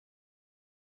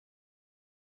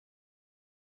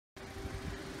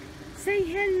Say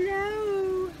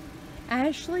hello.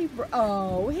 Ashley,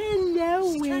 oh,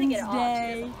 hello, She's Wednesday. trying to get it off.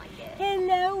 She doesn't like it.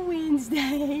 Hello,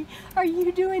 Wednesday. Are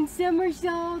you doing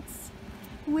somersaults?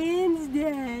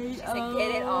 Wednesday. She's like,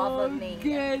 get it off of me.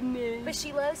 Goodness. But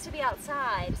she loves to be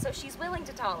outside, so she's willing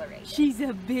to tolerate it. She's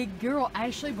a big girl.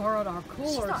 Ashley borrowed our cooler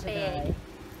She's not today. big.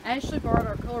 Ashley borrowed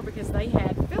our cooler because they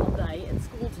had field day at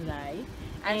school today.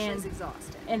 Ashley's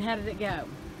exhausted. And how did it go?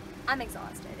 I'm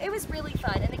exhausted. It was really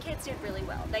fun, and the kids did really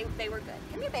well. They were good.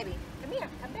 Come here, baby. Come here.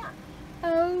 Come down.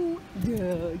 Oh,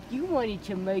 look, you wanted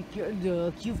to make your,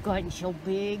 look, you've gotten so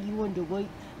big, you wanted to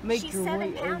make She's your 7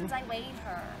 way pounds. over. I weighed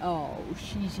her. Oh,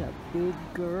 she's a big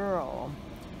girl.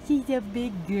 She's a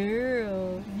big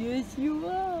girl. Yes, you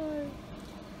are.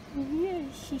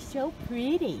 Yes, she's so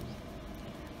pretty.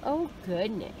 Oh,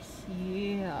 goodness.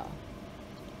 Yeah.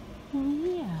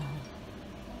 Yeah.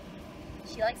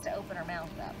 She likes to open her mouth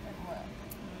up and look.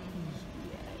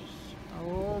 Yes.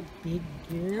 Oh, big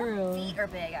girl. Her feet are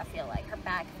big, I feel like. Her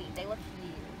back feet, they look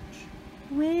huge.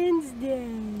 Wednesday.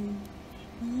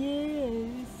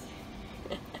 Yes.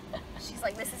 She's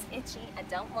like, this is itchy. I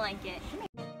don't like it. Come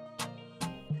here.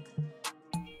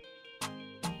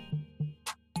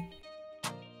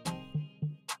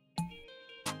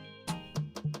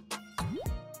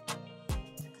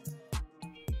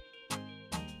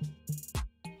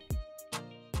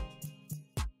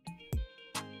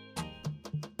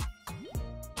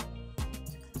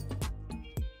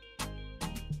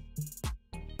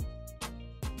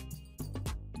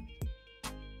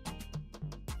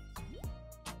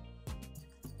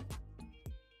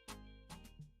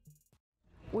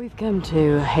 We've come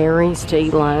to Harry's to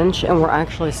eat lunch, and we're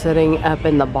actually sitting up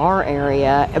in the bar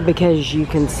area because you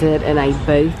can sit in a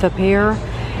booth up here,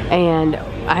 and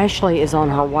Ashley is on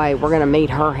her way. We're gonna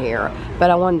meet her here, but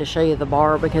I wanted to show you the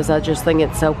bar because I just think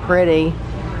it's so pretty,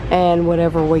 and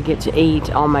whatever we get to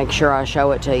eat, I'll make sure I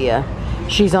show it to you.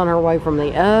 She's on her way from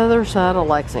the other side of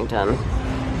Lexington.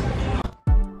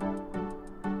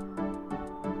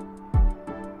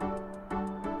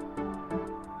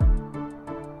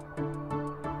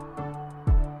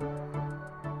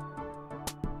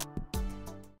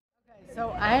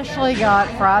 So Ashley got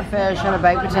fried fish and a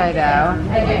baked potato.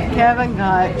 Kevin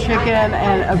got chicken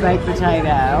and a baked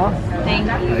potato. Thank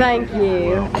you. Thank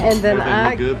you. And then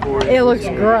it looks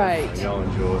great.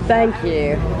 Thank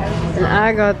you. And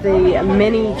I got the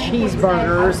mini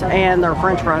cheeseburgers and their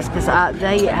french fries because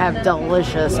they have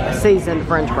delicious seasoned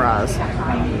french fries.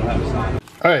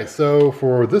 Alright, so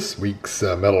for this week's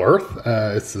Metal Earth,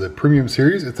 it's the premium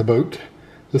series. It's a boat.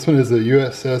 This one is the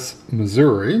USS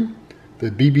Missouri, the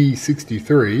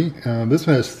BB-63. This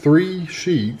one has 3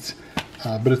 sheets,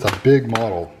 but it's a big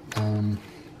model.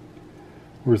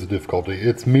 Where's the difficulty?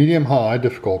 It's medium-high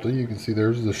difficulty. You can see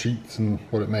there's the sheets and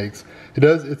what it makes.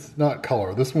 It's not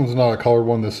color. This one's not a colored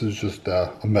one. This is just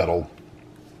a metal,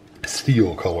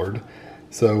 steel colored.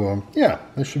 So yeah,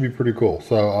 this should be pretty cool.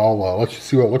 So I'll let you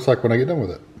see what it looks like when I get done with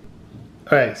it.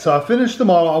 All right, so I finished the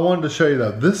model. I wanted to show you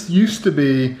that this used to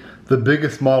be the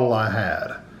biggest model I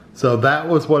had. So that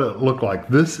was what it looked like.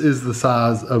 This is the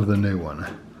size of the new one.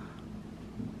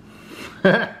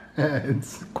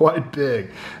 It's quite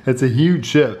big. It's a huge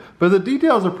ship, but the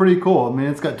details are pretty cool. I mean,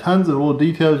 it's got tons of little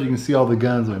details. You can see all the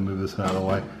guns. Let me move this out of the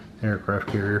way. Aircraft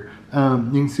carrier.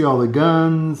 You can see all the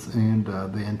guns and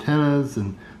the antennas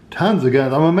and tons of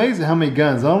guns. I'm amazed at how many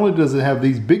guns. Not only does it have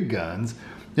these big guns,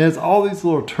 it has all these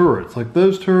little turrets. Like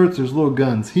those turrets, there's little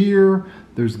guns here.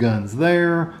 There's guns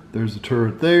there. There's a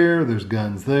turret there. There's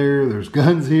guns there. There's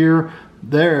guns here.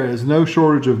 There is no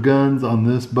shortage of guns on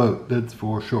this boat. That's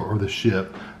for sure, or the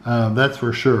ship. That's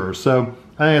for sure. So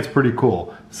I think it's pretty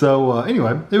cool. So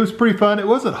anyway, it was pretty fun. It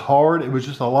wasn't hard. It was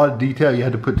just a lot of detail you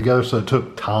had to put together, so it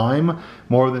took time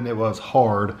more than it was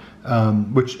hard,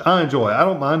 which I enjoy. I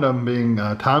don't mind them being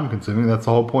time consuming. That's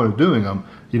the whole point of doing them.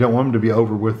 You don't want them to be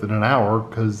over with in an hour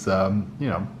because, you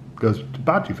know, it goes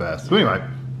by too fast. So anyway,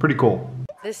 pretty cool.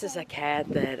 This is a cat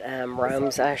that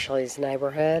roams Ashley's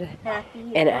neighborhood,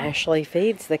 and Ashley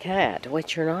feeds the cat,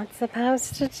 which you're not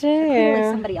supposed to do. Like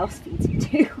somebody else feeds him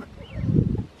too.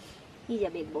 He's a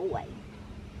big boy.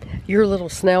 Your little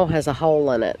snail has a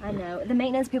hole in it. I know. The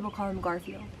maintenance people call him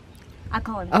Garfield. I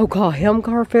call him. Oh, call him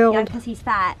Garfield? Yeah, because he's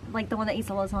fat, like the one that eats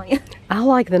the lasagna. I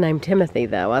like the name Timothy,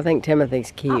 though. I think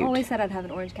Timothy's cute. I always said I'd have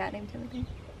an orange cat named Timothy.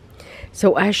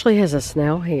 So Ashley has a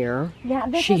snail here. Yeah,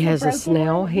 this she has a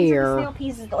snail here. These are the snail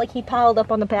pieces that, like, he piled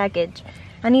up on the package.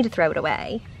 I need to throw it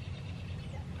away.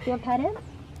 You want to pet him?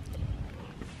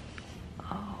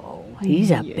 Oh, he's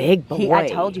a big boy. I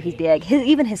told you he's big.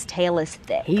 Even his tail is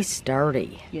thick. He's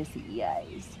sturdy. Yes, he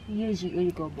is. He is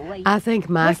a good boy. I think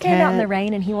my He'll stand out in the cat...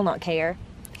 rain and he will not care.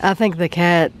 I think the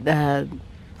cat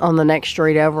on the next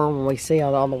street over, when we see it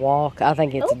on the walk, I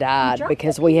think it's died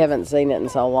because we haven't seen it in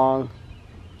so long.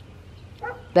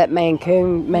 That Maine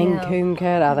Coon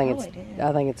cat, I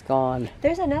think it's gone.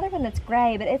 There's another one that's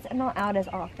gray, but it's not out as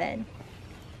often.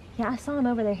 Yeah, I saw him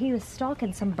over there. He was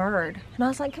stalking some bird. And I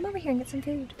was like, come over here and get some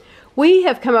food. We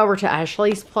have come over to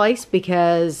Ashley's place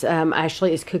because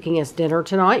Ashley is cooking us dinner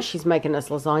tonight. She's making us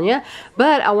lasagna.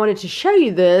 But I wanted to show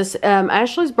you this.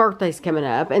 Ashley's birthday's coming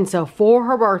up. And so for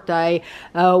her birthday,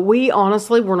 we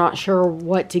honestly were not sure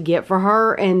what to get for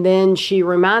her. And then she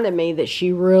reminded me that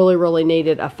she really, really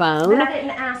needed a phone. But I didn't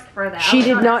ask for that. She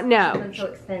did not know.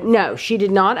 No, she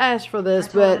did not ask for this.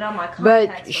 But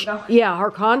yeah,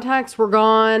 her contacts were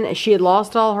gone. She had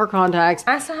lost all her contacts.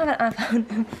 I still have an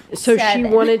iPhone. So she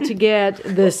wanted to get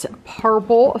this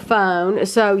purple phone,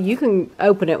 so you can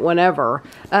open it whenever.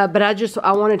 But I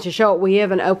wanted to show it. We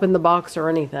haven't opened the box or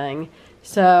anything.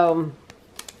 So,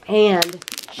 and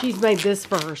she's made this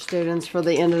for her students for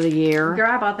the end of the year.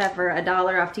 Girl, I bought that for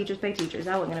 $1 off Teachers Pay Teachers.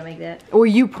 I wasn't gonna make that. Well,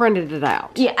 you printed it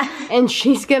out. Yeah. And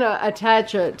she's gonna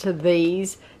attach it to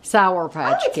these Sour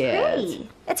Patch Kids. Pretty.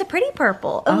 It's a pretty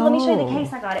purple. Oh, let me show you the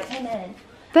case I got. It came in.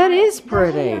 That is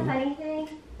pretty. The funny thing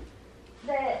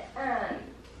that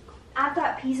I've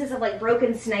got pieces of like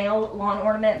broken snail lawn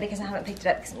ornament because I haven't picked it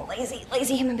up because I'm a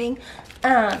lazy human being.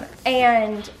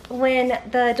 And when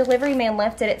the delivery man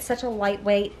left it, it's such a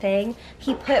lightweight thing.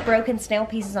 He put broken snail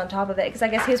pieces on top of it because I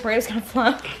guess he was worried it was gonna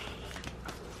fly.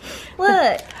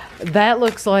 Look. That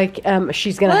looks like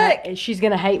she's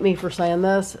gonna hate me for saying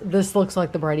this. This looks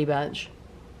like the Brady Bunch.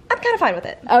 I'm kind of fine with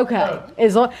it. Okay.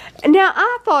 Now,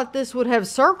 I thought this would have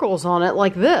circles on it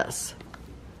like this.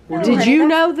 No, Did you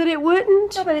know that it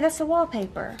wouldn't? No, baby, that's the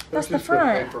wallpaper. That's the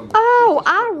front. Oh,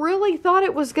 I really thought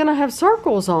it was going to have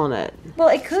circles on it. Well,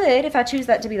 it could if I choose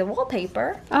that to be the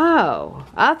wallpaper. Oh,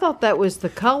 I thought that was the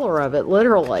color of it,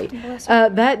 literally.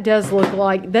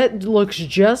 That looks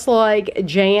just like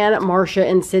Jan, Marcia,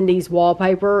 and Cindy's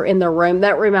wallpaper in their room.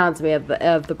 That reminds me of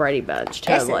the Brady Bunch,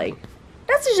 totally.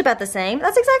 That's just about the same.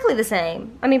 That's exactly the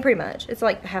same. I mean, pretty much. It's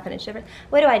like half an inch different.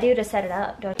 What do I do to set it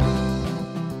up?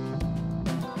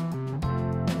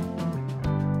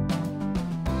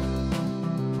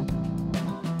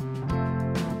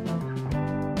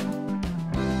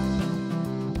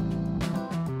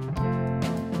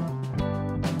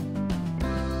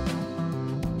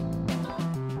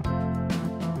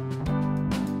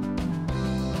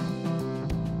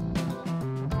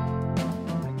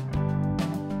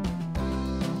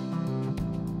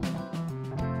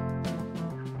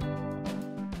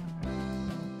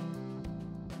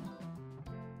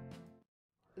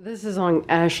 This is on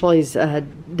Ashley's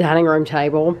dining room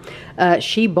table.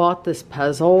 She bought this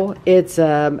puzzle. It's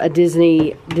a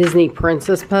Disney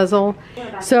princess puzzle.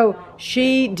 So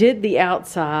she did the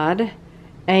outside,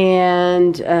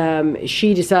 and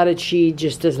she decided she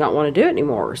just does not want to do it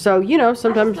anymore. So, you know,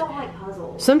 sometimes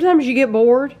you get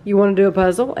bored, you want to do a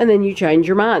puzzle, and then you change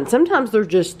your mind. Sometimes they're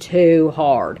just too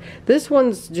hard. This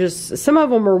one's just, some of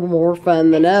them are more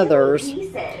fun than others.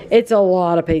 It's a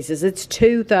lot of pieces. It's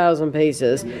 2,000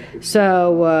 pieces.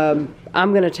 So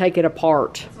I'm going to take it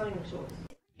apart.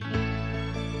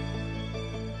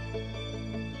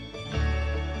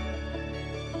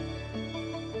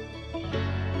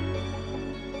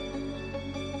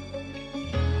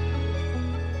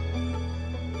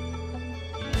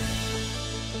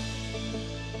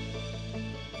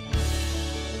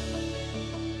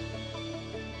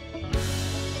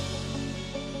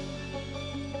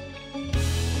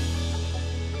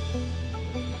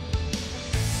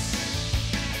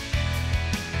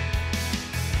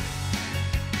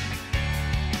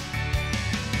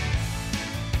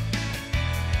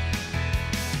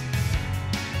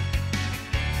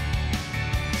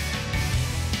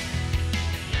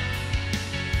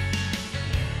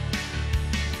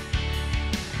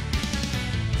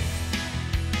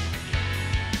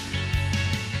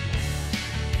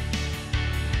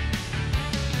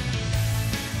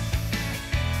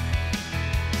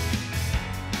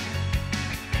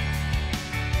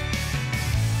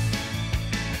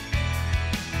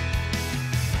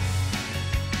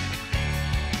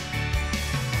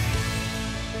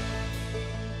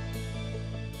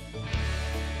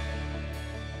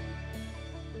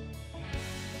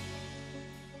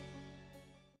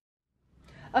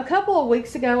 A couple of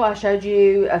weeks ago, I showed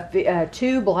you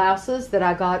two blouses that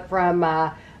I got from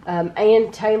my Ann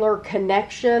Taylor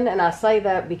connection, and I say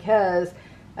that because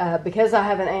I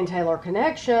have an Ann Taylor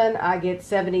connection, I get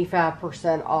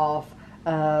 75% off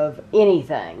of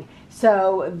anything.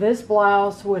 So this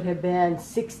blouse would have been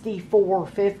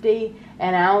 $64.50,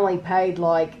 and I only paid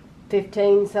like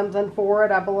 $15 something for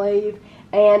it, I believe.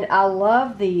 And I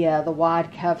love the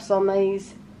wide cuffs on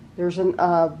these. There's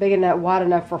a big enough, wide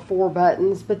enough for 4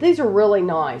 buttons, but these are really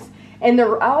nice. And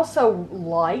they're also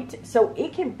light, so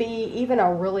it can be even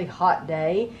a really hot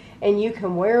day, and you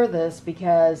can wear this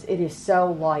because it is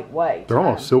so lightweight. They're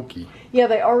almost silky. Yeah,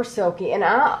 they are silky, and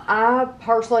I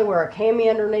personally wear a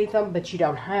cami underneath them, but you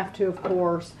don't have to, of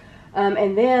course.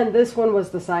 And then this one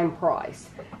was the same price,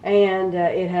 and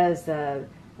it has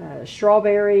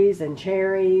strawberries and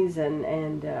cherries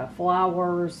and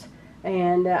flowers,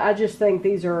 and I just think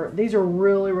these are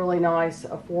really, really nice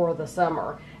for the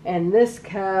summer. And this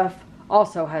cuff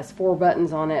also has 4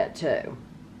 buttons on it too.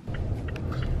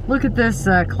 Look at this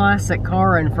classic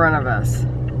car in front of us.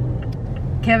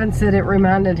 Kevin said it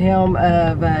reminded him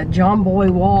of John Boy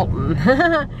Walton.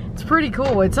 It's pretty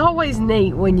cool. It's always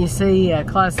neat when you see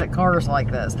classic cars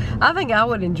like this. I think I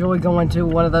would enjoy going to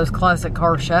one of those classic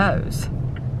car shows.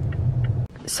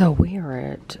 So we are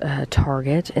at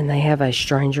Target, and they have a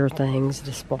Stranger Things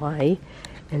display.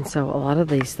 And so a lot of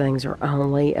these things are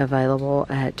only available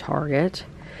at Target.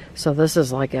 So this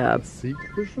is like a seat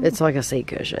cushion? It's like a seat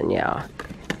cushion, yeah.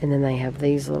 And then they have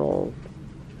these little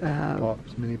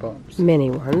pops,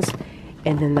 mini ones.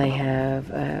 And then they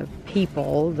have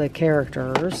people, the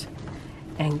characters,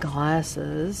 and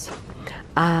glasses.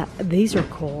 These are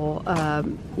cool.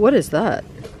 What is that?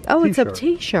 Oh, it's a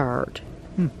t-shirt.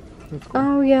 Cool.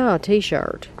 Oh yeah, a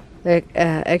t-shirt.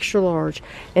 Extra large.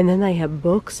 And then they have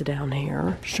books down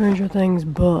here. Stranger Things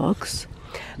books.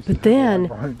 But then,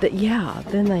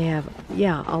 then they have,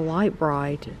 a light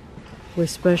bright with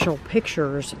special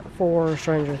pictures for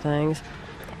Stranger Things.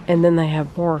 And then they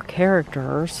have more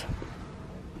characters.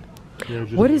 Yeah,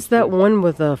 what is that one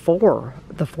with the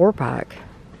 4-pack?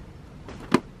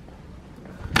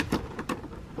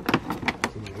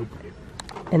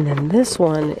 And then this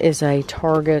one is a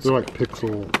Target. They're like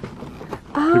pixel.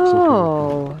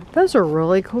 Oh, those are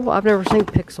really cool. I've never seen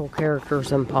pixel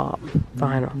characters in Pop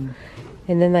Vinyl.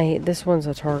 And then this one's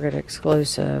a Target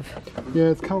exclusive. Yeah,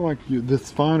 it's kind of like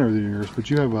this finer than yours, but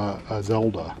you have a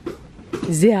Zelda.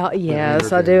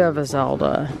 Yes, I do have a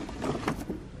Zelda.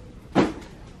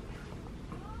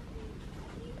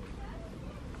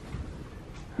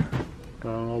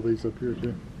 All these up here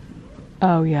too.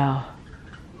 Oh yeah,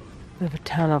 we have a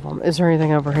ton of them. Is there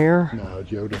anything over here? No, it's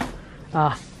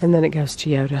Yoda. And then it goes to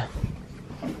Yoda.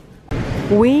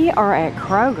 We are at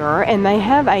Kroger, and they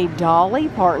have a Dolly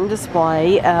Parton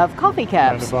display of coffee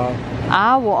cups.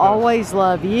 I Will Always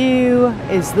Love You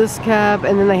is this cup,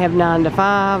 and then they have 9 to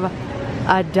 5.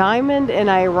 A Diamond in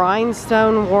a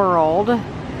Rhinestone World.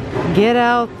 Get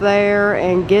out there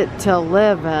and get to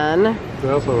living. They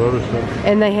also have other stuff.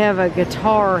 And they have a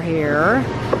guitar here.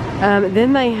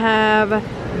 Then they have,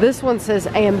 this one says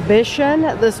Ambition.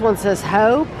 This one says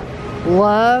Hope,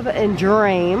 Love, and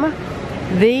Dream.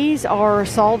 These are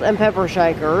salt and pepper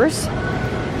shakers.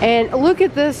 And look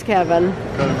at this, Kevin.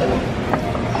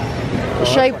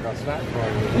 Shape. Like a snack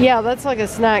tray. Yeah, that's like a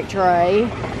snack tray.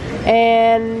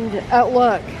 And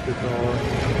look,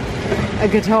 a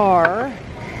guitar.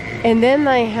 And then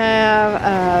they have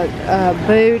a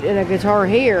boot and a guitar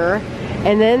here.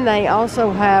 And then they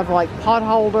also have like pot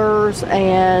holders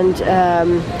and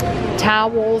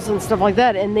towels and stuff like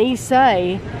that. And these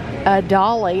say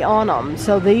Dolly on them.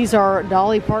 So these are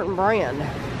Dolly Parton brand.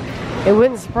 It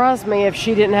wouldn't surprise me if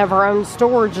she didn't have her own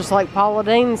store just like Paula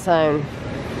Deen soon.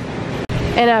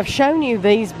 And I've shown you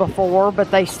these before,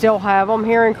 but they still have them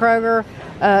here in Kroger.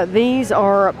 These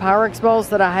are Pyrex bowls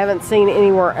that I haven't seen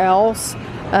anywhere else.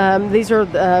 These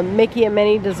are Mickey and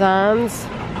Minnie designs.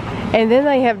 And then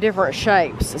they have different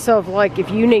shapes. So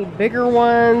if you need bigger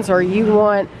ones or you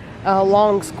want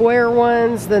long square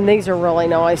ones, then these are really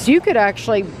nice. You could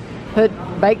actually put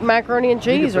baked macaroni and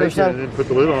cheese or something. And then put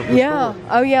the lid on. Yeah.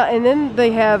 Oh yeah. And then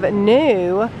they have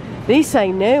new. These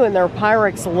say new, and they're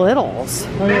Pyrex Littles.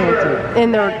 Oh yeah,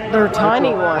 and they're tiny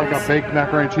ones. Like a baked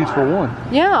macaroni and cheese for one.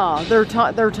 Yeah, they're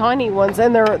tiny ones,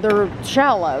 and they're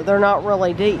shallow. They're not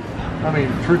really deep. I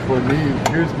mean, truthfully,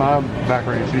 here's my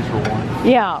macaroni and cheese for one.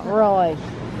 Yeah, really.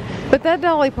 But that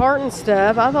Dolly Parton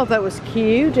stuff, I thought that was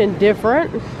cute and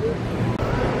different.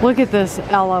 Look at this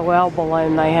LOL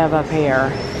balloon they have up here.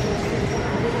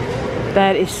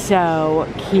 That is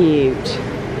so cute.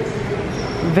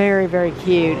 Very, very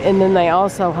cute. And then they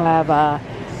also have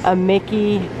a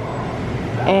Mickey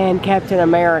and Captain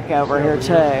America over here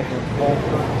too.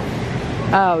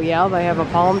 Oh yeah, they have a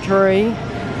palm tree.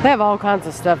 They have all kinds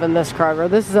of stuff in this Kroger.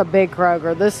 This is a big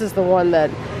Kroger. This is the one that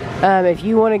if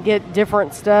you want to get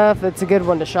different stuff, it's a good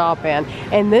one to shop in.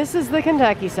 And this is the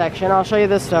Kentucky section. I'll show you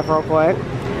this stuff real quick.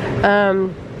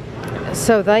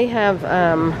 So they have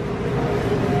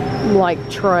like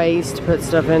trays to put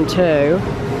stuff in too.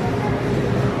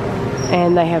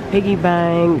 And they have piggy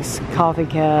banks, coffee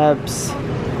cups,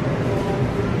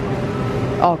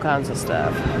 all kinds of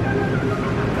stuff.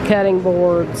 Cutting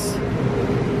boards.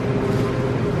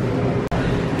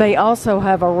 They also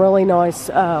have a really nice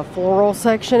floral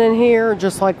section in here,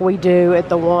 just like we do at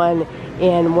the one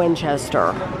in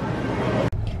Winchester.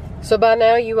 So by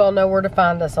now you all know where to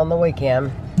find us on the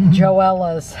weekend.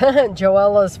 Joella's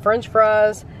French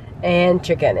fries and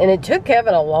chicken. And it took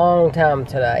Kevin a long time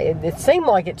today. It seemed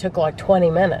like it took like 20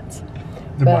 minutes.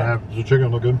 Does the chicken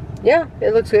look good? Yeah,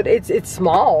 it looks good. It's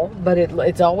small, but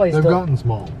it's always... They've gotten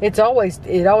small. It always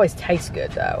tastes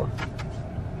good though.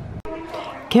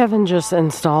 Kevin just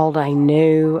installed a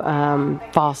new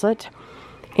faucet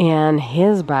in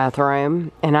his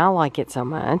bathroom, and I like it so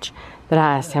much that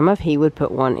I asked him if he would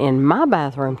put one in my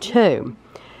bathroom too.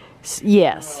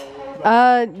 Yes.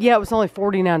 Yeah, it was only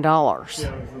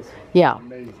 $49. Yeah.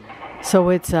 So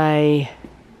it's a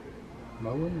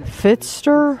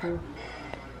Fitster.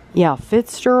 Yeah,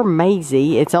 Fitster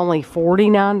Maisie. It's only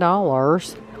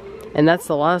 $49, and that's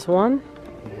the last one.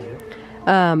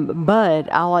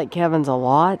 But I like Kevin's a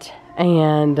lot,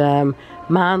 and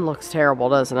mine looks terrible,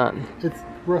 doesn't it? It's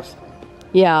rusty.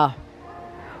 Yeah.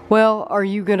 Well, are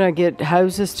you gonna get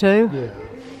hoses too? Yeah.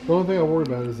 The only thing I worry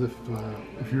about is if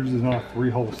yours is not a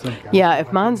 3-hole sink. Yeah,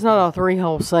 if mine's not a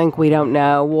 3-hole sink, we don't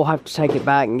know. We'll have to take it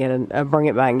back and get bring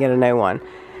it back and get a new one.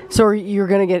 So you're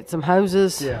gonna get some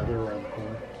hoses? Yeah, they're around the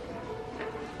corner.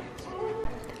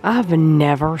 I've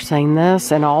never seen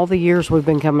this in all the years we've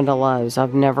been coming to Lowe's.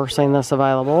 I've never seen this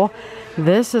available.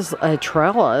 This is a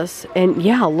trellis, and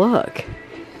yeah, look.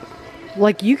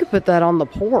 Like, you could put that on the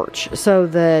porch so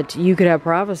that you could have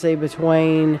privacy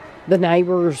between the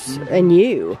neighbors and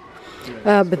you.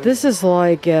 But this is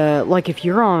like if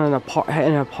you're on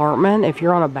an apartment, if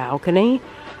you're on a balcony,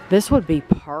 this would be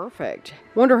perfect.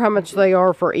 Wonder how much they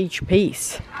are for each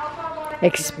piece.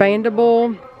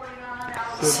 Expandable.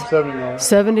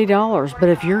 $70. But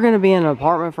if you're going to be in an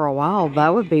apartment for a while, that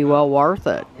would be well worth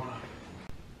it.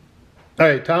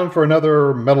 Hey, time for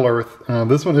another Metal Earth.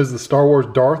 This one is the Star Wars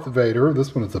Darth Vader.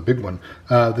 This one is a big one.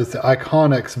 This is the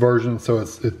Iconics version, so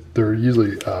they're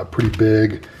usually pretty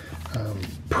big,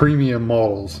 premium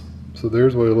models. So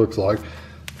there's what it looks like.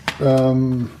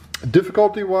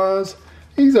 Difficulty-wise,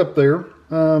 he's up there,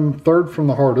 third from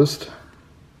the hardest.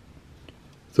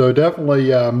 So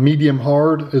definitely medium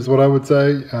hard is what I would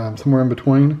say, somewhere in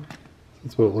between.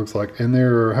 That's what it looks like. And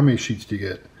there are, how many sheets do you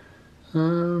get?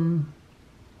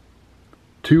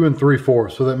 2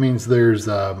 3/4. So that means there's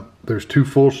 2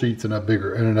 full sheets and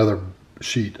another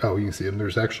sheet. Oh, you can see them.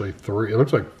 There's actually 3. It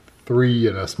looks like 3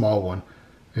 and a small one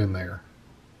in there.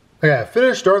 Okay,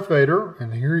 finished Darth Vader,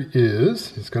 and here he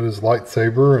is. He's got his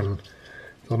lightsaber and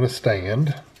it's on a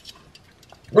stand.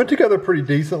 Went together pretty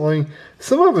decently.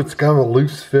 Some of it's kind of a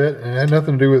loose fit, and it had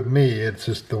nothing to do with me. It's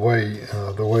just the way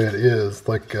it is.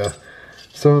 Like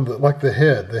like the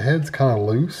head. The head's kind of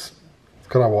loose. It's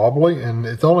kind of wobbly, and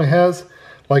it only has,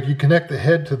 like, you connect the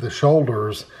head to the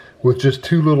shoulders with just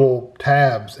 2 little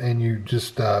tabs, and you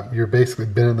just you're basically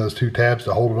bending those 2 tabs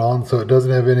to hold it on. So it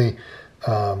doesn't have any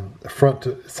side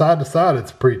to side.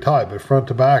 It's pretty tight, but front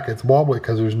to back it's wobbly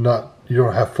because you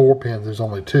don't have 4 pins. There's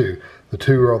only 2. The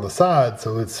 2 are on the side,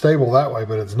 so it's stable that way,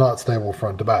 but it's not stable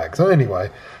front to back. So anyway,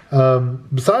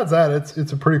 besides that,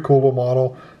 it's a pretty cool little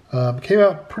model. Came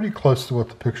out pretty close to what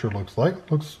the picture looks like.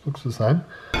 Looks the same.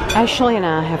 Ashley and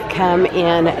I have come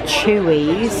in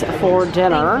Chewy's for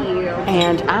dinner,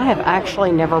 and I have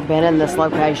actually never been in this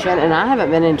location, and I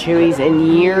haven't been in Chewy's in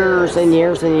years and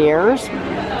years and years.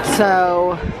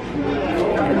 So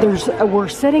we're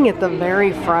sitting at the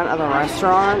very front of the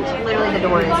restaurant. Literally the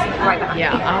door is right behind me.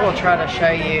 Yeah, I will try to show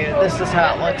you. This is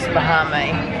how it looks behind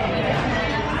me.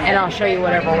 And I'll show you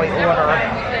whatever we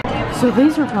order. So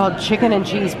these are called chicken and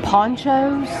cheese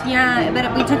ponchos. Yeah,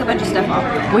 but we took a bunch of stuff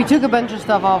off. We took a bunch of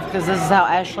stuff off because this is how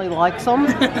Ashley likes them.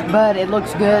 But it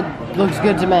looks good. Looks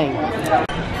good to me.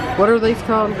 What are these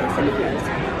called?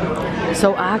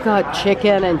 So I got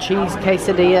chicken and cheese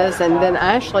quesadillas, and then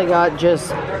Ashley got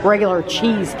just regular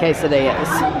cheese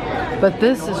quesadillas. But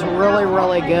this is really,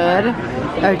 really good.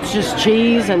 It's just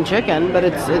cheese and chicken, but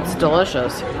it's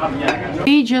delicious.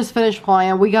 We just finished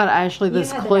playing. We got Ashley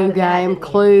this Clue game,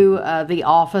 Clue, the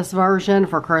Office version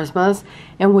for Christmas,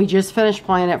 and we just finished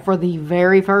playing it for the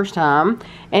very first time.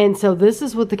 And so this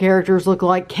is what the characters look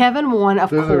like. Kevin won,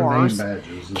 of course.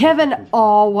 Kevin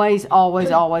always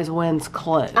wins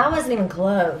Clue. I wasn't even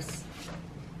close.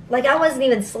 Like, I wasn't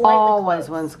even slightly Always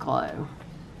close. wins Clue.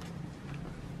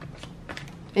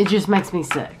 It just makes me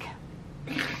sick.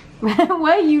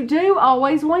 Well, you do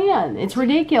always win. It's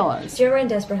ridiculous. Do you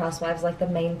remember in Desperate Housewives, like the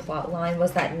main plot line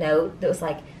was that note that was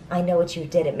like, I know what you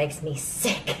did, it makes me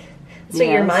sick. That's what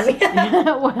you remind me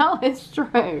of. Well, it's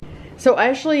true. So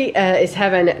Ashley is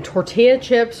having tortilla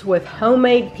chips with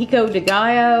homemade pico de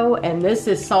gallo, and this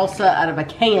is salsa out of a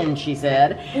can, she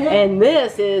said. And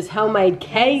this is homemade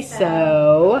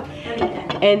queso.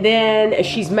 And then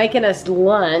she's making us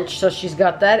lunch, so she's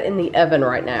got that in the oven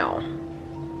right now.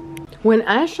 When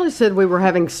Ashley said we were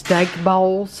having steak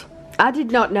bowls, I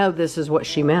did not know this is what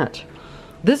she meant.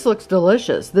 This looks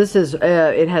delicious. This is,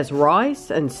 it has rice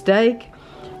and steak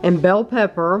and bell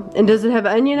pepper. And does it have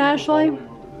onion, Ashley?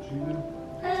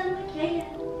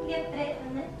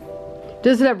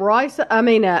 Does it have rice?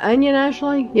 Onion,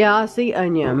 Ashley? Yeah, I see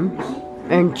onion.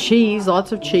 And cheese,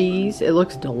 lots of cheese. It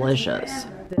looks delicious.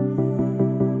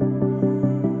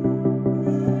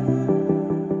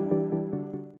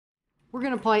 We're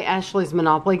going to play Ashley's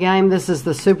Monopoly game. This is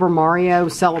the Super Mario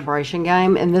Celebration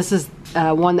game, and this is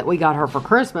one that we got her for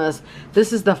Christmas.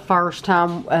 This is the first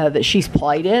time that she's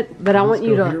played it, but I want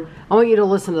you to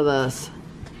listen to this.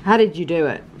 How did you do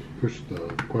it? Push the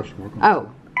question mark.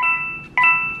 Oh.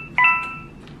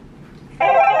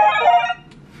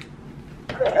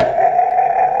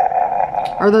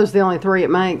 Are those the only three it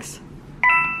makes?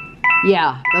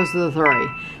 Yeah, those are the three.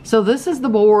 So this is the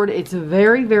board. It's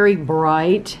very, very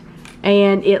bright,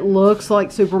 and it looks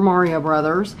like Super Mario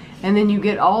Brothers. And then you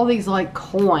get all these like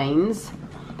coins,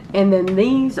 and then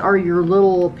these are your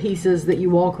little pieces that you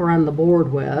walk around the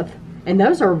board with. And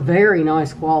those are very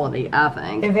nice quality, I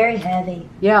think. They're very heavy.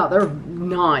 Yeah, they're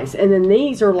nice. And then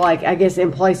these are like, I guess,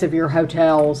 in place of your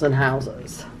hotels and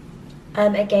houses.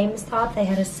 At GameStop, they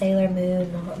had a Sailor Moon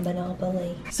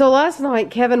Monopoly. So last night,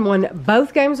 Kevin won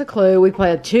both games of Clue. We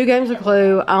played 2 games of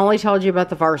Clue. I only told you about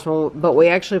the first one, but we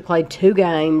actually played 2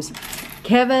 games.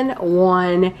 Kevin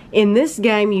won. In this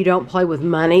game, you don't play with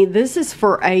money. This is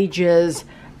for ages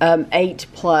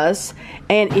 8+,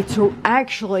 and it's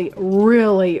actually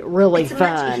really, really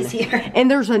fun. Much easier. And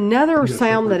there's another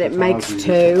sound that it makes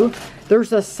too.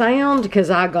 There's a sound, because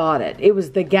I got it. It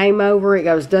was the game over. It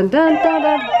goes dun dun dun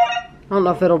dun. I don't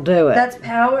know if it'll do it. That's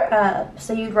power up,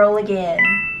 so you roll again.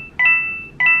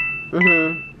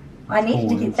 I needed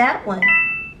to get that one.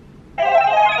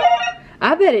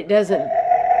 I bet it doesn't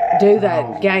do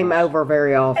that game over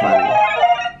very often.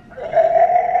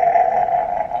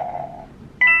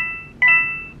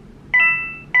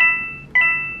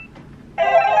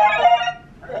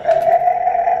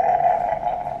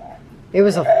 It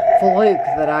was a fluke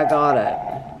that I got it.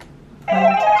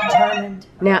 I'm determined.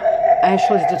 Now,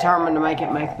 Ashley's determined to make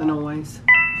it make the noise.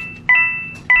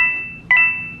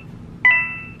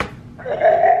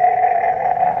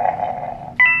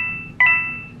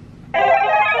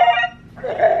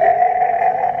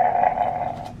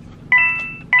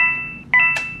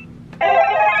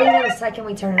 I think that the second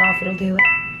we turn it off, it'll do it.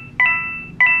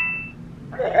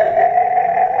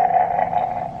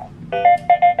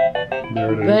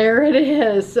 There it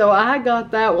is. So I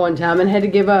got that one time and had to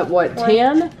give up, what,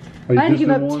 10? I had to give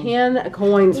up 10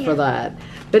 coins for that.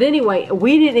 But anyway,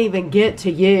 we didn't even get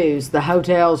to use the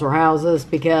hotels or houses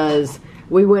because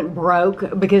we went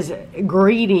broke, because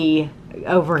Greedy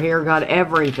over here got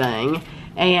everything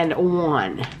and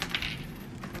won.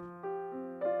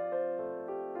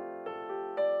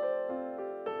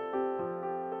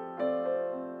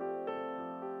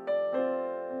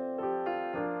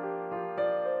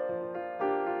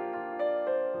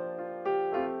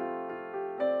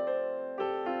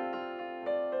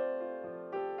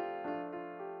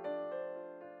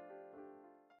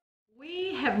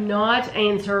 We have not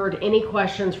answered any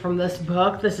questions from this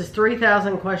book. This is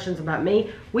 3,000 questions about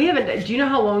me. We haven't, do you know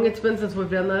how long it's been since we've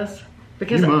done this?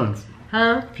 Because, a few months.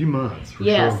 Huh? A few months, for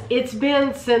yes, sure. it's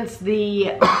been since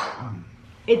the,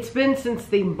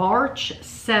 March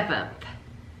 7th,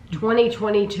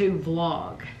 2022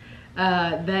 vlog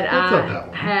that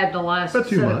I had the last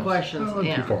set of questions.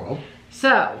 Not too far off.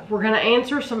 So, we're going to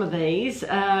answer some of these,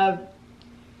 and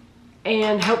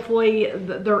hopefully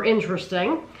they're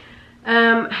interesting.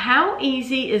 How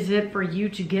easy is it for you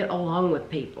to get along with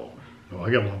people? Oh,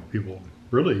 I get along with people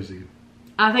really easy.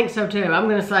 I think so too. I'm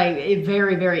going to say it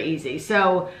very, very easy.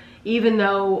 So even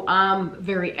though I'm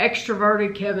very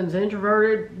extroverted, Kevin's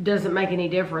introverted, doesn't make any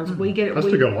difference. We get. I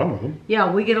still get along with them.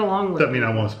 Yeah, we get along with. Doesn't mean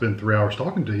I want to spend 3 hours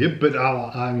talking to you, but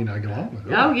I mean I get along with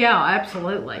them. Oh yeah,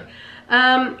 absolutely.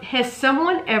 Has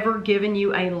someone ever given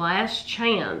you a last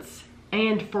chance,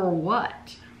 and for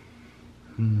what?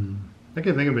 I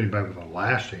can't think of anybody with a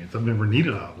last chance. I've never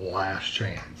needed a last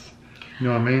chance. You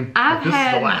know what I mean? This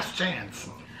is the last chance.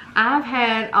 I've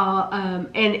had,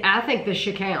 and I think this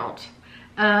should count.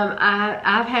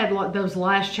 I've had like those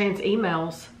last chance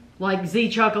emails, like Z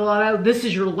Chocolado, this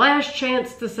is your last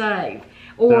chance to save.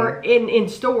 Or in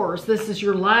stores, this is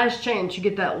your last chance. You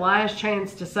get that last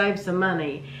chance to save some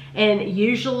money. And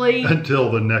usually...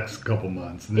 Until the next couple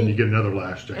months, and then you get another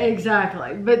last chance.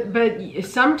 Exactly. But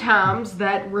sometimes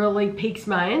that really piques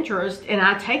my interest, and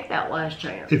I take that last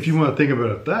chance. If you want to think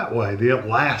about it that way, the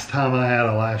last time I had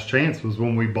a last chance was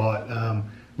when we bought,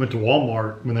 went to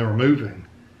Walmart when they were moving.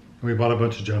 And we bought a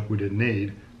bunch of junk we didn't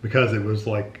need because it was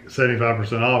like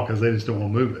 75% off because they just don't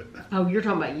want to move it. Oh, you're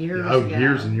talking about years ago.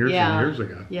 Years and years and years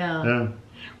ago. Yeah.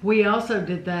 We also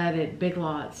did that at Big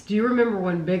Lots. Do you remember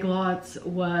when Big Lots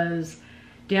was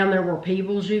down there where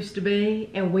Peebles used to be?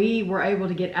 And we were able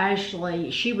to get Ashley,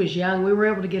 she was young, we were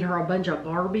able to get her a bunch of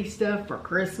Barbie stuff for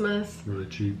Christmas. Really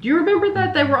cheap. Do you remember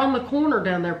that? They were on the corner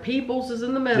down there. Peebles is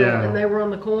in the middle, and they were on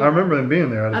the corner. I remember them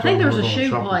being there. I think there's a shoe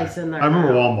place in there. I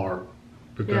remember Walmart.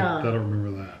 But I don't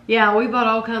remember that. Yeah, we bought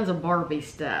all kinds of Barbie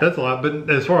stuff. That's a lot. But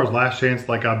as far as last chance,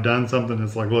 like I've done something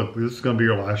that's like, look, this is going to be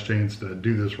your last chance to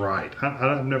do this right.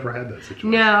 I've never had that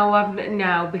situation.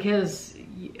 No, because,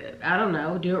 I don't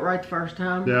know, do it right the first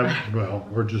time. Yeah, well,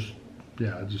 or just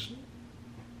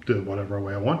do it whatever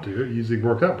way I want to. It usually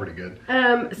work out pretty good.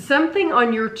 Something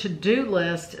on your to-do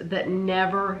list that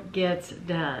never gets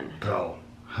done. Oh,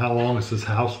 how long is this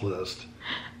house list?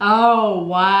 Oh,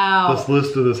 wow. This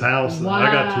list of this house. Wow.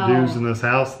 I got to-dos in this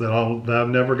house that I've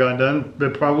never gotten done,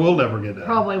 but probably will never get done.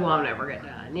 Probably won't ever get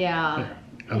done, yeah.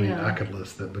 I mean, I could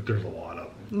list them, but there's a lot of them.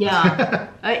 Yeah.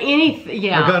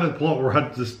 Yeah. I got to the point where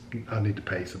I need to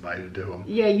pay somebody to do them.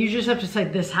 Yeah, you just have to say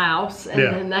this house, and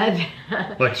then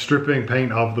that. Like stripping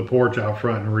paint off the porch out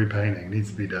front and repainting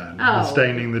needs to be done. Oh.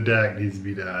 Staining the deck needs to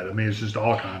be done. I mean, it's just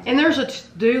all kinds. And there's a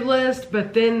to-do list,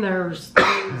 but then there's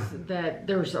things that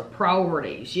there's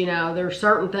priorities. You know, there's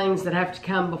certain things that have to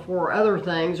come before other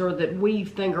things, or that we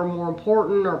think are more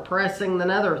important or pressing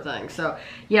than other things. So,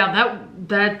 yeah,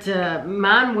 that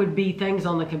mine would be things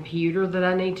on the computer that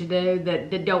I need to do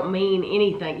that don't mean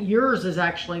anything. Yours is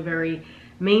actually very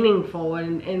meaningful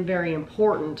and very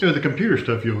important. So the computer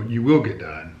stuff you will get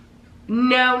done.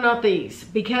 No, not these.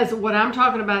 Because what I'm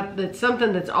talking about, that's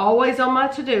something that's always on my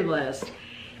to-do list,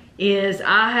 is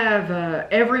I have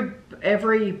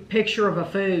every picture of a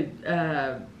food,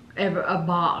 a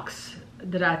box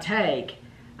that I take,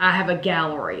 I have a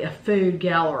gallery, a food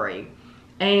gallery.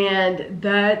 And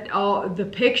the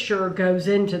picture goes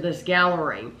into this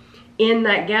gallery. In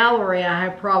that gallery, I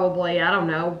have probably, I don't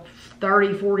know,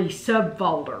 30, 40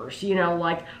 subfolders, you know,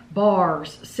 like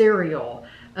bars, cereal,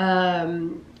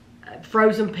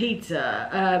 frozen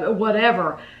pizza,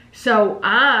 whatever. So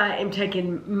I am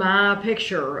taking my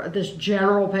picture, this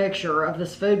general picture of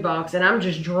this food box, and I'm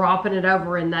just dropping it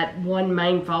over in that one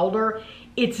main folder.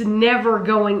 It's never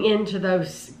going into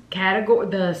those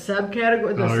subfolders.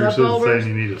 You're still saying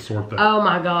you need to sort that. Oh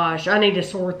my gosh, I need to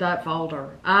sort that folder.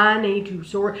 I need to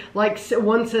sort, like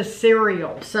one says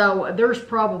cereal. So there's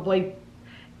probably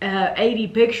 80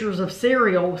 pictures of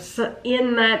cereal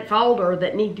in that folder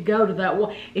that need to go to that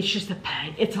one. It's just a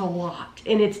pain. It's a lot,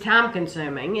 and it's time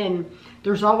consuming, and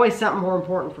there's always something more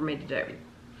important for me to do.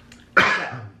 Okay.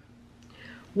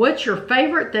 What's your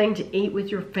favorite thing to eat with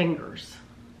your fingers?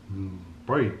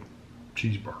 Probably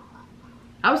cheeseburger.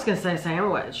 I was going to say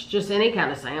sandwich. Just any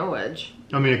kind of sandwich.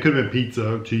 I mean, it could have been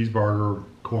pizza, cheeseburger,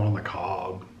 corn on the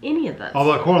cob. Any of those.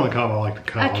 Although corn on the cob, I like the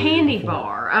cob. A candy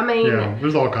bar. I mean. Yeah,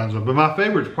 there's all kinds of them. But my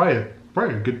favorite is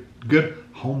probably a good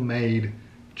homemade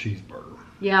cheeseburger.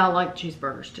 Yeah, I like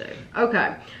cheeseburgers too.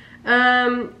 Okay.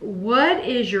 What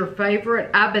is your favorite?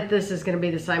 I bet this is going to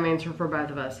be the same answer for both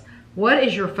of us. What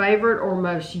is your favorite or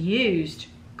most used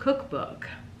cookbook?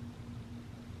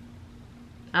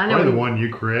 I know. Probably the one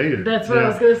you created. That's what I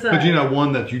was going to say. But you know,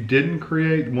 one that you didn't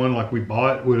create, one like we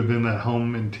bought, would have been that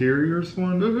home interiors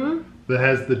one. Mm-hmm. That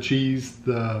has the cheese,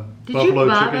 the buffalo chicken dip. Did you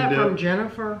buy that from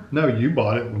Jennifer? No, you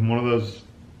bought it from one of those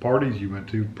parties you went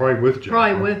to, probably with Jennifer.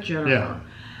 Probably with Jennifer.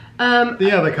 Yeah.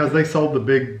 Yeah, because they sold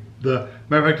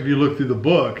matter of fact, if you look through the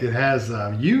book, it has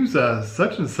use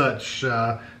such and such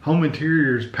home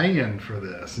interiors pan for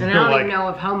this. And I don't even know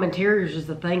if home interiors is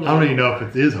the thing. I don't even know if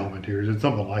it is home interiors. It's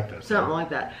something like that. Something like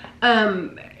that.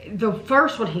 The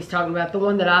first one he's talking about, the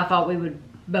one that I thought we would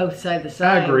both say the same.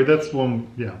 I agree. That's one,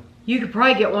 yeah. You could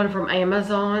probably get one from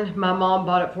Amazon. My mom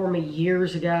bought it for me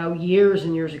years and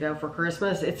years ago for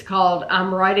Christmas. It's called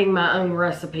I'm Writing My Own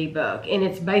Recipe Book. And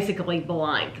it's basically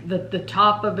blank. The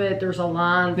top of it, there's a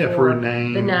line for the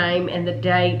name and the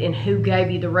date and who gave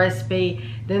you the recipe.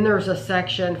 Then there's a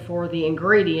section for the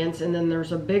ingredients, and then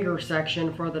there's a bigger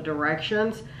section for the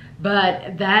directions.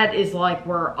 but that is like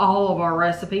where all of our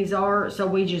recipes are, so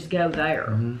we just go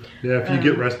there. Yeah, if you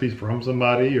get recipes from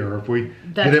somebody, or if we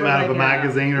That's get them where out they of a go.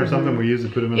 magazine or something, we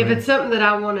usually put them in If there. it's something that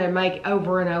I want to make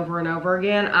over and over and over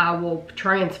again, I will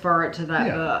transfer it to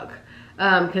that book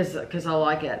because I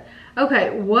like it.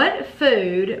 Okay, what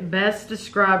food best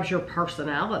describes your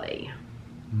personality?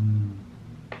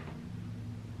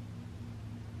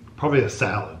 Probably a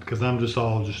salad, because I'm just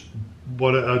all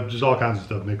kinds of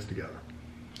stuff mixed together.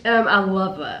 I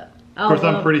love that. Of course,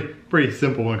 I'm pretty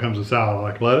simple when it comes to salad. I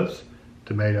like lettuce,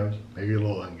 tomatoes, maybe a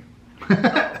little onion.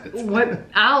 What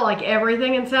I like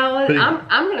everything in salad. But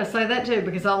I'm gonna say that too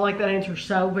because I like that answer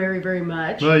so very, very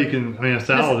much. Well, a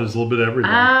salad is a little bit of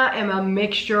everything. I am a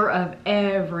mixture of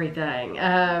everything.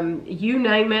 You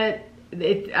name it,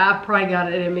 I probably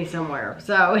got it in me somewhere.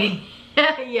 So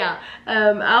yeah,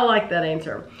 I like that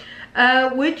answer.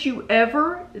 Would you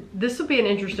ever, this will be an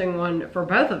interesting one for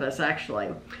both of us actually.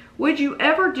 Would you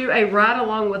ever do a ride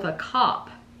along with a cop?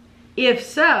 If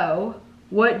so,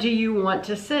 what do you want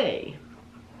to see?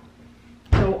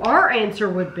 So our answer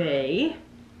would be...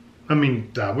 I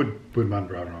mean, I wouldn't mind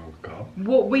driving around with a cop.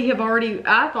 Well, we have already,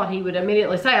 I thought he would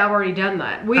immediately say, I've already done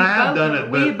that. We have done it,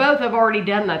 We but- both have already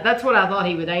done that. That's what I thought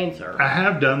he would answer. I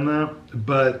have done that,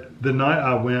 but the night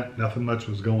I went, nothing much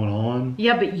was going on.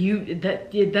 Yeah, but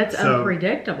that's So-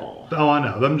 unpredictable. Oh, I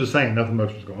know. I'm just saying nothing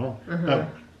much was going on.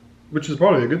 Which is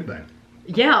probably a good thing.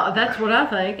 Yeah, that's what I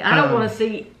think. I don't want to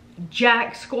see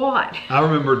jack squat. I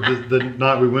remember the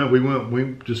night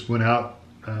we just went out.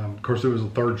 Of course, it was the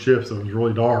third shift, so it was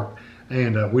really dark.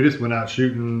 And we just went out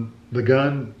shooting the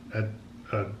gun at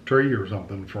a tree or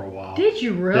something for a while. Did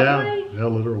you really? Yeah,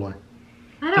 literally.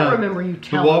 I don't remember you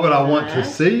telling But what would me I want that. to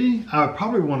see? I would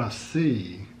probably want to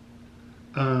see,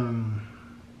 I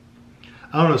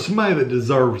don't know, somebody that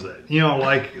deserves it. You know,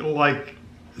 like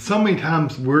so many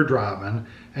times we're driving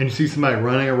and you see somebody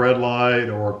running a red light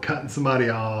or cutting somebody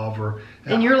off,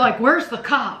 And you're like, where's the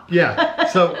cop? yeah.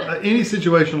 So any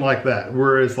situation like that,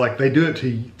 where it's like they do it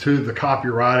to the cop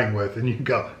you're riding with, and you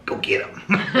go get him.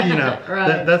 You know,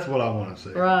 Right. that's what I want to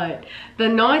see. Right. The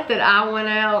night that I went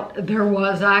out, there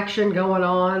was action going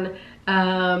on.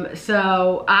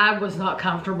 So I was not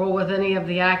comfortable with any of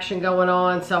the action going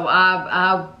on. So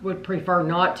I would prefer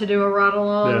not to do a ride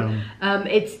along.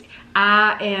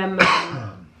 I am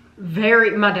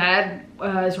my dad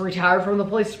is retired from the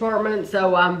police department,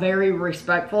 so I'm very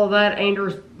respectful of that.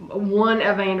 One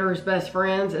of Andrew's best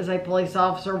friends is a police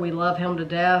officer. We love him to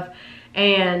death.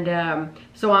 And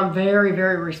so I'm very,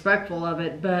 very respectful of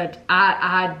it. But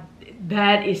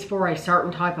that is for a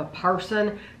certain type of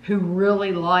person who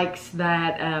really likes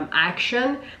that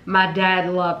action. My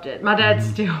dad loved it. My dad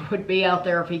still would be out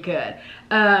there if he could.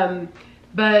 And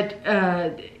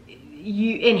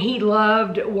he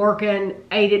loved working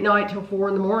 8 at night till 4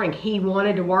 in the morning. He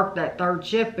wanted to work that third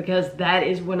shift because that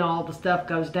is when all the stuff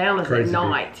goes down is at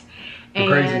night. The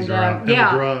crazies are out, and the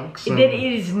drunks. That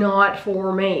is not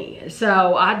for me.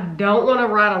 So I don't want to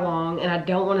ride along, and I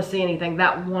don't want to see anything.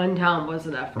 That one time was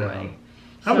enough for me.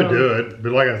 I would do it,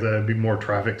 but like I said, it'd be more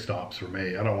traffic stops for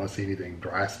me. I don't want to see anything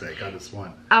drastic. I just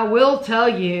want... I will tell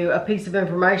you a piece of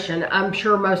information. I'm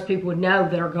sure most people would know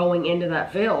that are going into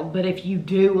that field. But if you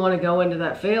do want to go into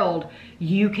that field,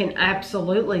 you can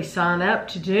absolutely sign up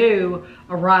to do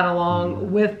a ride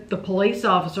along with the police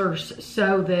officers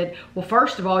so that, well,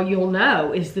 first of all, you'll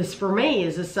know, is this for me?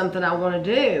 Is this something I want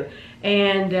to do?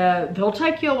 And they'll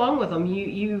take you along with them.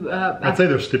 I'd say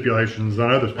there's stipulations. I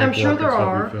know there's paperwork I'm sure there and stuff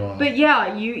are, you fill out. but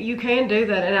yeah, you can do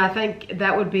that, and I think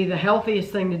that would be the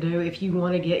healthiest thing to do if you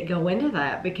want to go into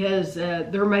that, because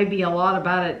there may be a lot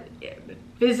about it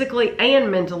physically and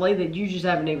mentally that you just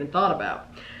haven't even thought about.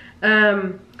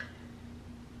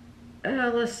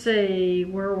 Let's see,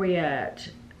 where are we at?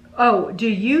 Oh, do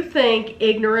you think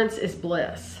ignorance is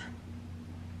bliss?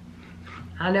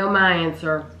 I know my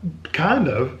answer. Kind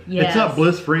of. Yes. It's not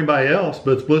bliss for anybody else,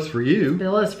 but it's bliss for you.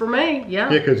 Bliss for me,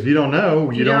 yeah. Yeah, because if you don't know,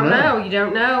 you don't know. You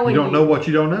don't know. You don't know what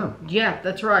you don't know. Yeah,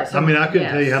 that's right. So, I mean, I couldn't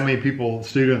yes. tell you how many people,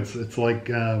 students, it's like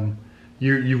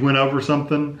you went over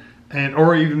something,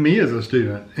 or even me as a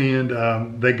student,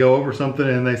 and they go over something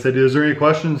and they said, is there any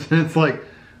questions? And it's like,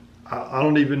 I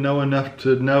don't even know enough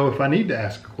to know if I need to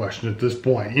ask a question at this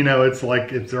point. You know, it's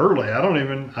like, it's early.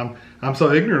 I'm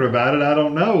so ignorant about it, I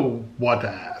don't know what to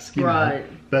ask. You Right.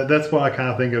 know? That's what I kind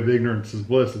of think of ignorance as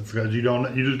bliss. It's because you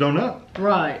just don't know.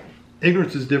 Right.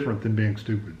 Ignorance is different than being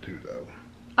stupid too, though.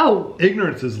 Oh,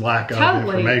 Ignorance is lack of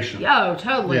totally. information. Oh,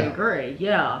 totally Yeah. agree.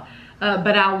 Yeah.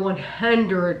 But I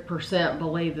 100%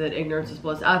 believe that ignorance is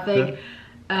bliss. I think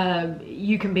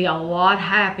you can be a lot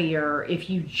happier if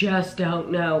you just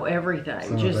don't know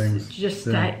everything.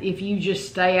 If you just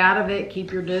stay out of it,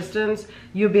 keep your distance,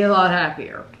 you'll be a lot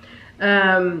happier.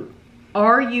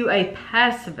 Are you a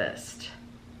pacifist?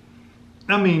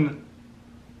 I mean,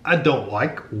 I don't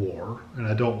like war and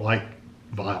I don't like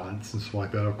violence and stuff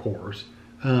like that, of course.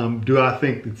 Do I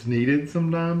think it's needed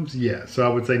sometimes? Yes. So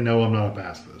I would say no, I'm not a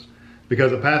pacifist.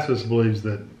 Because a pacifist believes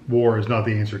that war is not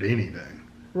the answer to anything.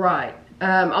 Right.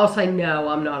 I'll say no,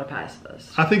 I'm not a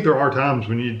pacifist. I think there are times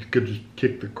when you could just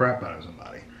kick the crap out of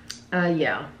somebody.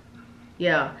 Yeah.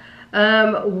 Yeah.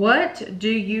 What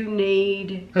do you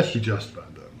need? That's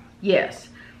justified, though. Yes.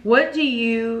 What do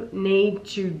you need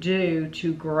to do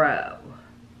to grow?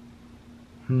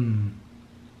 I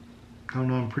don't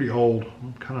know, I'm pretty old.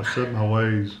 I'm kind of set in my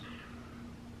ways.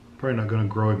 Probably not going to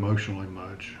grow emotionally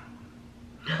much.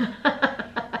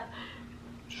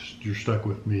 You're stuck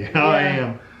with me. Yeah. I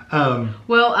am.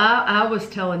 Well, I was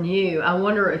telling you, I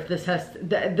wonder if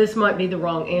this might be the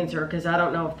wrong answer because I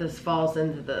don't know if this falls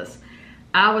into this.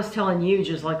 I was telling you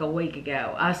just like a week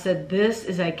ago, I said, this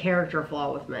is a character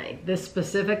flaw with me. This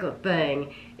specific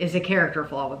thing is a character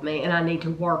flaw with me and I need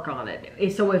to work on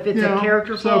it. So if it's a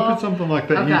character flaw. So if it's something like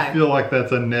that, you feel like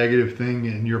that's a negative thing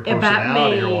in your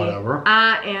personality or whatever.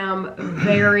 I am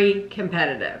very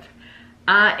competitive.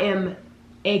 I am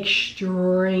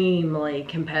extremely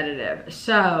competitive.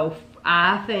 So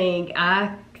I think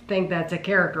that's a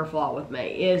character flaw with me,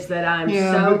 is that I'm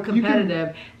so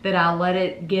competitive that I let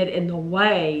it get in the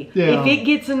way. Yeah. If it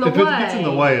gets in the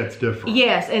way, it's different.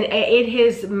 Yes, and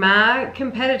my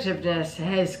competitiveness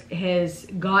has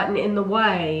gotten in the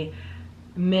way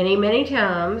many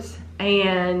times,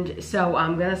 and so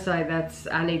I'm gonna say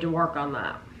I need to work on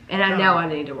that. And I know I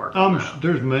need to work on that.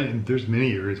 There's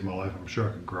many areas of my life I'm sure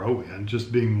I could grow in,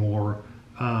 just being more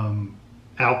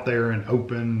out there and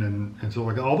open and so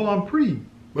like. Although I'm pretty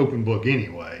open book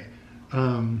anyway.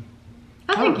 I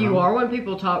think you are when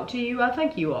people talk to you. I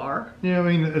think you are. Yeah, I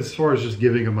mean, as far as just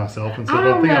giving of myself and stuff,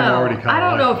 I think I'm already kind of. I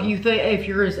don't know if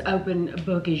you're as open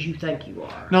book as you think you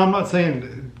are. No, I'm not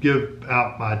saying give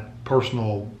out my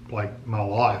personal, like my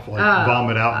life, like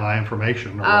vomit out my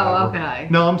information or whatever. Okay.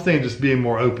 No, I'm saying just being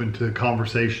more open to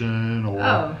conversation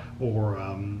or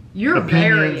you're opinions.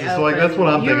 very It's open. like that's what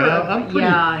I'm thinking. I'm pretty,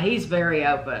 yeah, he's very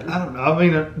open. I don't know. I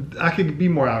mean, I could be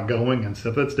more outgoing and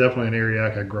stuff. That's definitely an area I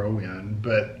could grow in,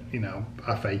 but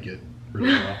I fake it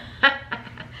really well.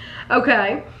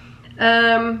 Okay.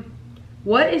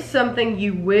 What is something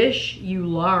you wish you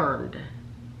learned?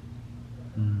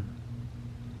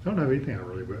 I don't have anything I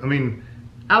really would. I mean,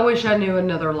 I wish I knew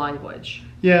another language.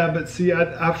 Yeah, but see,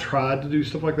 I've tried to do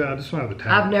stuff like that. I just don't have the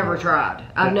talent. I've never tried.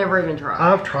 I've never even tried.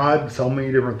 I've tried so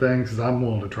many different things because I'm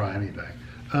willing to try anything.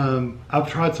 I've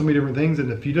tried so many different things,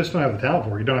 and if you just don't have the talent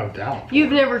for it, you don't have the talent for it.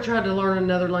 You've never tried to learn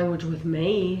another language with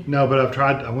me. No, but I've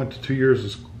tried. I went to 2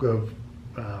 years of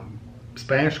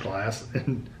Spanish class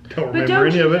and don't remember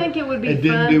any of it. But don't you think it would be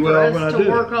fun for us to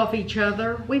work off each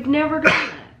other? We've never done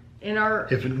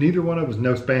that. If neither one of us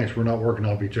know Spanish, we're not working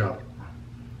off each other.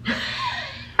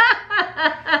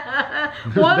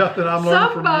 Well, nothing I'm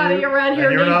learning from you, around here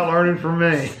and you're not learning from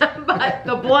me.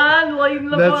 The blind leading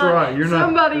the blind. That's right. You're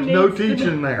not. There's no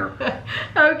teaching there.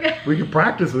 Okay. We can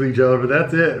practice with each other, but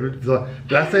that's it. So,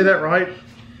 did I say that right?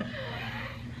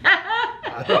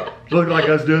 It looked like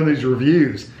us doing these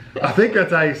reviews. I think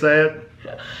that's how you say it.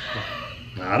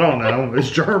 I don't know. It's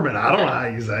German. I don't know how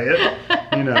you say it.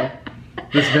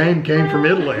 This name came from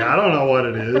Italy. I don't know what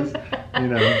it is.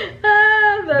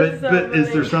 But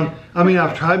is there some? I mean,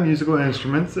 I've tried musical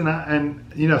instruments, and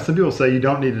some people say you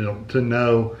don't need to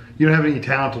know. You don't have any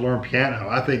talent to learn piano.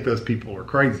 I think those people are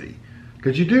crazy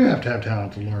because you do have to have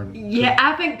talent to learn. Yeah,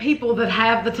 I think people that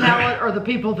have the talent are the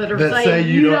people that are saying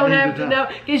you don't have to know.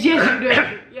 Because yes, you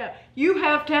do. Yeah, you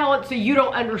have talent, so you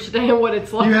don't understand what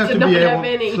it's like to not have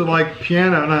any. So like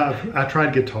piano, and I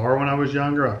tried guitar when I was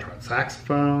younger. I've tried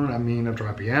saxophone. I mean, I've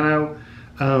tried piano.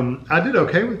 I did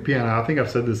okay with piano. I think I've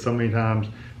said this so many times.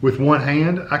 With one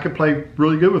hand, I could play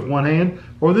really good with one hand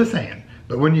or this hand.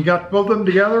 But when you got both of them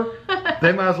together,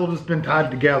 they might as well just been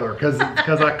tied together because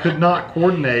I could not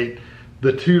coordinate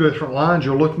the two different lines.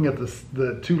 You're looking at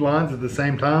the two lines at the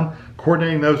same time,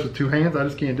 coordinating those with two hands. I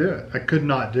just can't do it. I could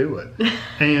not do it.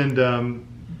 And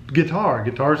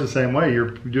guitar's the same way. You're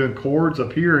doing chords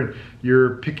up here and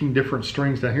you're picking different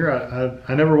strings down here.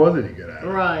 I never was any good at it.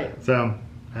 Right. So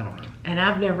I don't know. And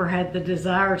I've never had the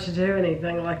desire to do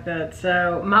anything like that.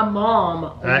 So my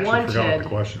mom I actually forgot what the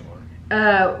question was.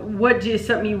 What is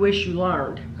something you wish you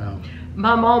learned? Oh.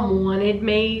 My mom wanted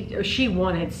me, she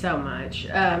wanted so much.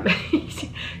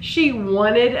 She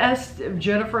wanted us,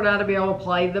 Jennifer and I, to be able to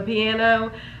play the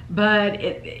piano, but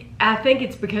I think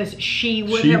it's because she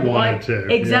would have wanted to.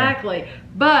 Exactly. Yeah.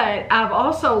 But I've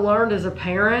also learned as a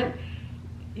parent,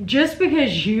 just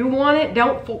because you want it,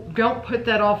 don't put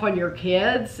that off on your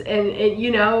kids. And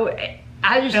you know,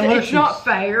 it's not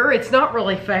fair. It's not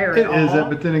really fair at all. It isn't,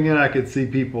 but then again, I could see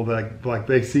people that like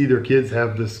they see their kids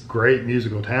have this great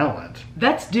musical talent.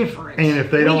 That's different. And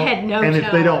if they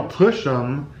if they don't push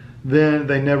them, then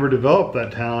they never develop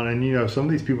that talent. And you know, some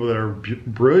of these people that are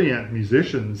brilliant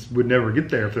musicians would never get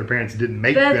there if their parents didn't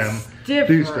make them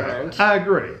do stuff. I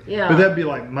agree. Yeah. But that'd be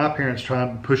like my parents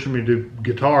pushing me to do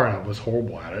guitar, and I was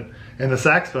horrible at it. And the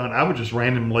saxophone, I would just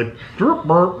randomly,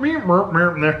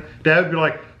 and Dad would be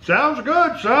like, "Sounds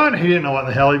good, son." He didn't know what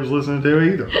the hell he was listening to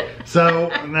either.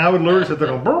 So and I would literally sit there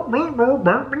going,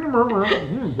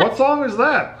 "What song is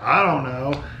that? I don't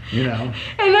know." You know.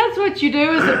 And that's what you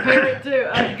do as a parent too.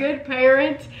 A good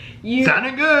parent,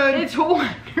 sounding good. It's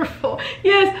wonderful.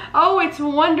 Yes. Oh, it's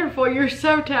wonderful. You're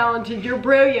so talented. You're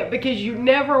brilliant, because you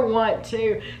never want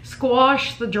to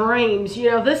squash the dreams.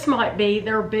 You know, this might be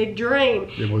their big dream,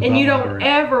 and you don't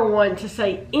ever want to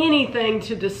say anything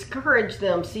to discourage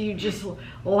them. So you just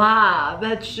lie.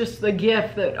 That's just the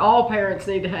gift that all parents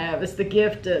need to have. It's the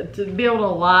gift to be able to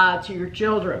lie to your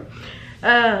children.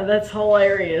 That's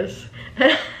hilarious.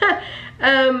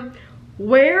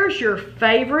 Where's your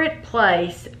favorite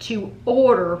place to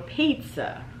order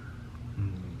pizza?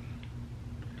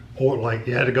 Or like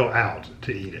you had to go out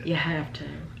to eat it. You have to.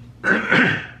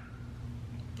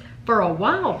 For a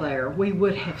while there, we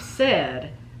would have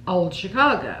said Old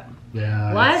Chicago.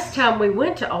 Yeah. Last time we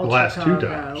went to Old Chicago, 2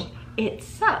 times. It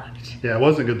sucked. Yeah, it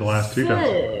wasn't good the last 2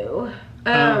 times.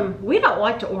 So, we don't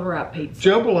like to order out pizza.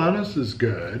 Joe Bologna's is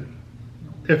good.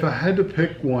 If I had to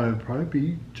pick one, it'd probably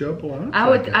be Joe Bologna's.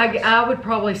 I would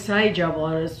probably say Joe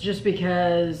Bologna's, just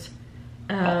because.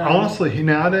 Honestly,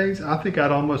 nowadays, I think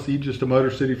I'd almost eat just a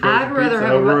Motor City frozen I'd rather pizza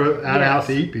have over out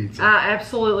to eat pizza. I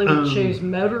absolutely would choose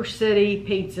Motor City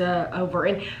pizza over.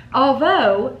 And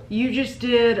although you just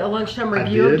did a lunchtime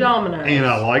review of Domino's, and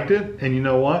I liked it. And you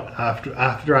know what?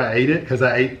 After I ate it, because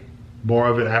I ate more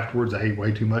of it afterwards, I ate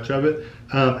way too much of it.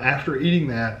 After eating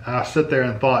that, I sat there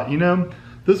and thought, you know,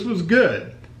 this was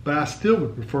good, but I still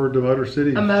would prefer the Motor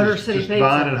City. Just pizza.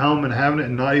 Buying it home and having it,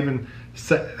 and not even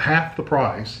half the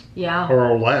price. Yeah.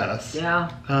 Or less. Yeah.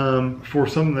 For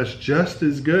something that's just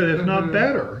as good, if not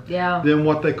better. Yeah. Than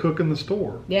what they cook in the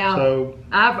store. Yeah. So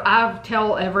I've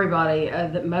tell everybody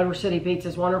that Motor City pizza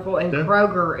is wonderful, and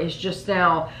Kroger is just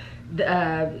now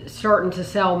starting to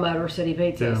sell Motor City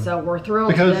pizza. Yeah. So we're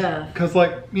thrilled to death. Because,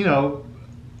 like, you know,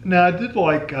 now I did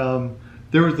like.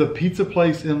 There was a pizza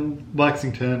place in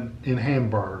Lexington in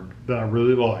Hamburg that I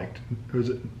really liked. Was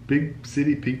it Big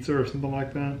City Pizza or something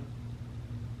like that?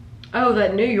 Oh,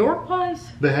 that New York place?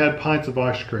 They had pints of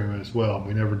ice cream as well. And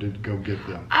we never did go get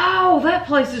them. Oh, that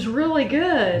place is really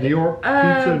good. New York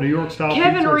pizza, New York style pizza.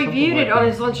 Kevin reviewed it on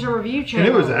his lunchtime review channel.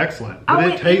 And it was excellent. But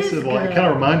it tasted like, it kind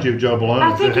of reminds you of Joe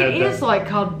Bologna's. I think it is like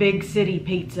called Big City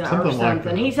Pizza or something. Like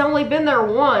that. He's only been there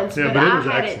once, but I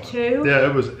had it too. Yeah,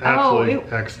 it was absolutely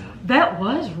excellent. That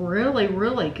was really,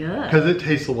 really good. Because it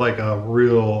tasted like a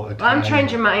real Italian. I'm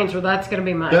changing my answer. That's going to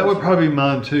be mine. That would probably be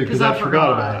mine too, because I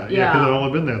forgot about it. Yeah, because I've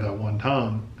only been there that one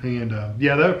time. And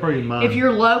yeah, that would probably be mine. If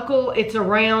you're local, it's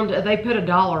around, they put a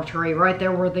Dollar Tree right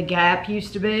there where the Gap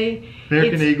used to be.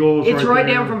 American Eagles. It's right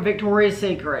down from Victoria's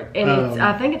Secret. And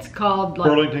I think it's called like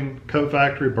Burlington Coat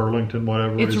Factory, Burlington,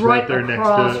 whatever. It's right there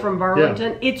across from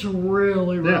Burlington. Yeah. It's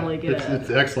really, really good. It's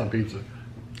excellent pizza.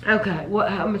 Okay,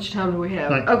 how much time do we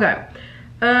have? Okay.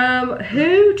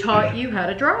 Who taught you how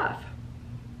to drive?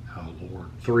 Oh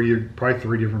Lord, probably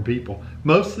three different people.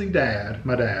 Mostly Dad,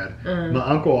 my dad. My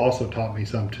uncle also taught me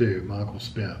some too. My uncle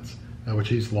Spence, which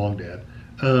he's long dead.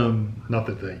 Not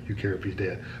that you care if he's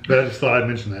dead, but I just thought I'd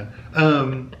mention that.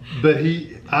 But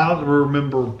I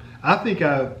remember. I think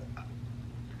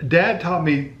Dad taught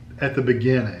me at the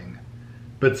beginning,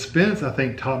 but Spence I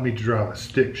think taught me to drive a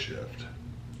stick shift.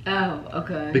 Oh,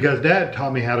 okay. Because Dad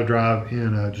taught me how to drive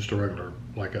in just a regular.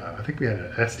 I think we had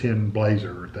an S10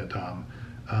 Blazer at that time,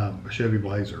 a Chevy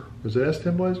Blazer. Was it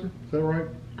S10 Blazer? Is that right?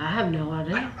 I have no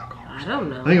idea. I don't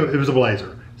know. I think it was a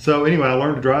Blazer. So anyway, I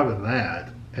learned to drive in that,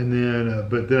 and then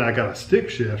but then I got a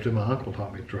stick shift, and my uncle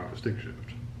taught me to drive a stick shift.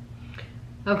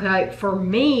 Okay, for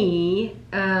me,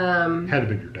 Had to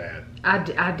be your dad.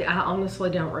 I honestly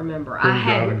don't remember.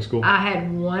 Driving school. I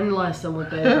had one lesson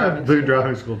with Boone Driving Boone School.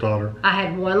 Driving School taught her. I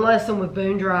had one lesson with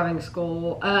Boone Driving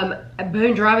School.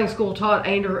 Boone Driving School taught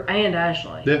Andrew and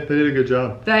Ashley. Yeah, they did a good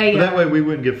job. That way we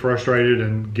wouldn't get frustrated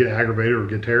and get aggravated or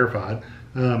get terrified.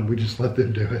 We just let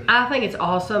them do it. I think it's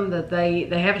awesome that they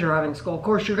have a driving school. Of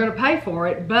course, you're going to pay for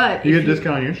it, but you get a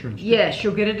discount on your insurance. Yes,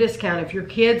 you'll get a discount if your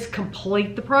kids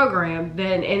complete the program.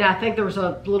 Then, and I think there was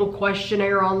a little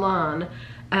questionnaire online,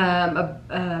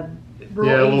 a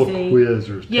little quiz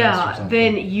or test or something.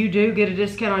 Then you do get a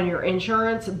discount on your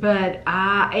insurance. But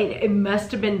it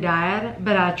must have been Dad,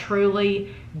 but I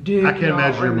truly do. I can't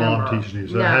imagine remember. Your mom teaching you,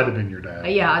 so it had to have been your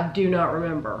dad. Yeah, I do not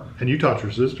remember. And you taught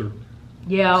your sister.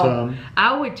 Yeah,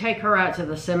 I would take her out to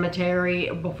the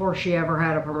cemetery before she ever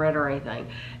had a permit or anything.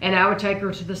 And I would take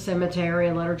her to the cemetery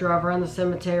and let her drive around the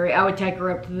cemetery. I would take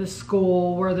her up to the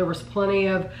school where there was plenty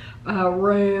of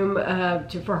room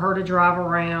for her to drive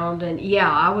around. And yeah,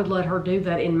 I would let her do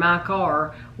that in my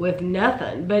car with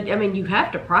nothing. But I mean, you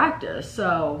have to practice,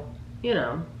 so, you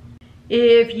know.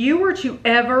 If you were to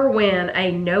ever win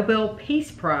a Nobel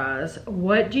Peace Prize,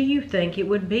 what do you think it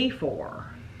would be for?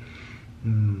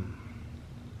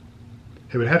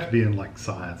 It would have to be in like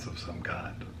science of some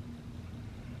kind,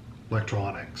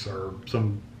 electronics or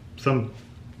some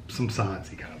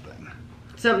sciencey kind of thing.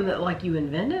 Something that like you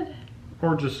invented,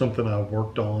 or just something I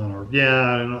worked on, or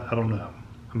I don't know.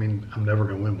 I mean, I'm never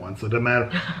gonna win one, so it doesn't matter.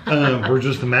 We're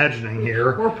just imagining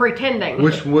here. We're pretending.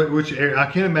 Which I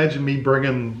can't imagine me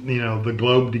bringing the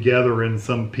globe together in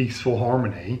some peaceful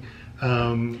harmony.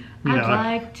 I'd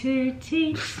like to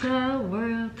teach the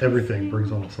world. Everything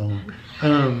brings on a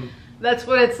song. That's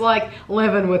what it's like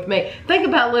living with me. Think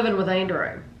about living with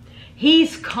Andrew.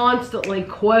 He's constantly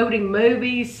quoting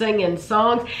movies, singing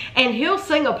songs, and he'll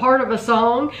sing a part of a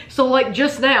song. So like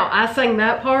just now, I sang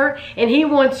that part, and he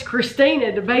wants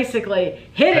Christina to basically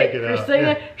hit it,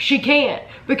 Christina. Yeah. She can't,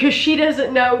 because she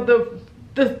doesn't know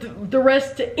the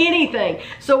rest to anything.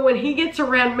 So when he gets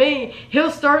around me,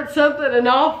 he'll start something and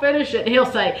I'll finish it. He'll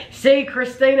say, "See,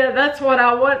 Christina, that's what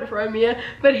I want from you."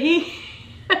 But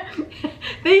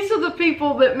these are the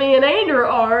people that me and Andrew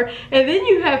are. And then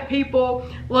you have people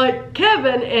like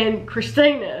Kevin and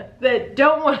Christina that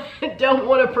don't want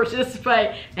to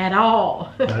participate at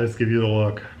all. I just give you the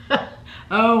look.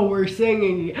 Oh, we're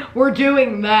singing. We're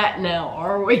doing that now,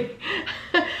 are we?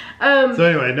 So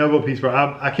anyway, Nobel Peace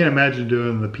Prize. I can't imagine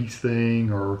doing the peace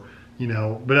thing, or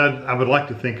but I would like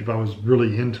to think if I was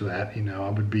really into that, I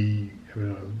would be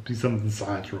something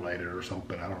science related or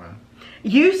something. I don't know.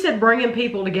 You said bringing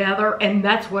people together, and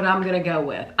that's what I'm going to go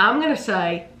with. I'm going to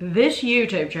say this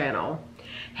YouTube channel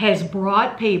has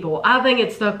brought people. I think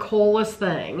it's the coolest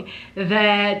thing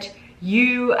that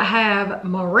you have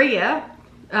Maria.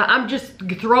 I'm just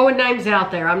throwing names out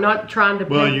there. I'm not trying to...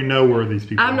 Well, you know where these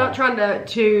people are. I'm not trying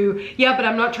yeah, but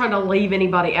I'm not trying to leave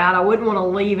anybody out. I wouldn't want to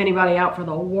leave anybody out for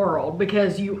the world,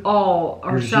 because you all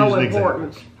are so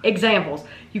important. Examples.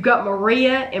 You've got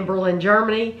Maria in Berlin,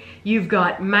 Germany. You've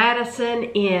got Madison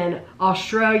in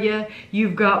Australia.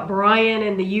 You've got Brian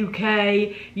in the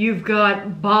UK. You've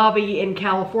got Bobby in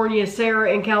California,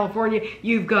 Sarah in California.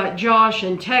 You've got Josh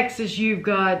in Texas. You've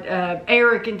got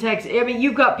Eric in Texas. I mean,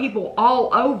 you've got people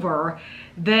all over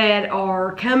that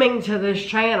are coming to this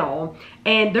channel,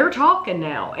 and they're talking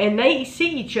now, and they see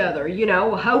each other,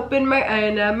 Hope in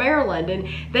Maryland, and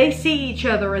they see each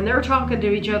other, and they're talking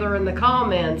to each other in the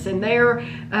comments, and they're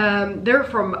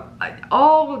from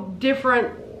all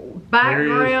different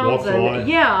backgrounds, and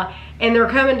and they're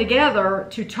coming together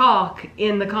to talk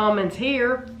in the comments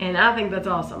here, and I think that's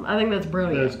awesome. I think that's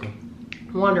brilliant. That's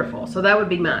cool. Wonderful. So that would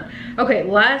be mine. Okay,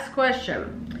 last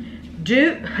question.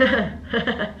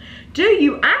 Do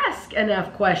you ask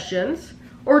enough questions,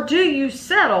 or do you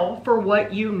settle for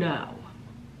what you know?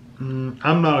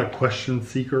 I'm not a question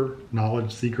seeker,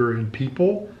 knowledge seeker in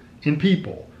people.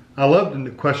 I love to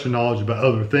question knowledge about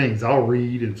other things. I'll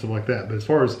read and stuff like that. But as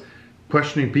far as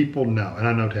questioning people, no. And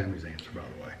I know Tammy's answer, by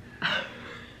the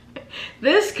way.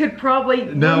 This could probably...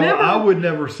 I would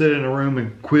never sit in a room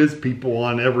and quiz people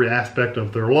on every aspect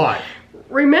of their life.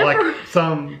 Remember... Like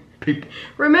some... people.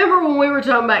 Remember when we were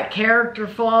talking about character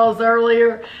flaws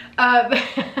earlier?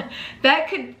 That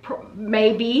could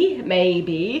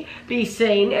maybe be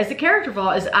seen as a character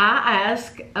flaw, as I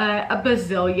ask a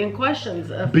bazillion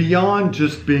questions. Beyond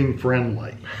just being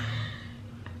friendly.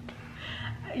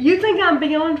 You think I'm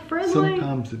beyond friendly?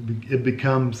 Sometimes it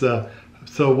becomes,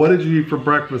 so what did you eat for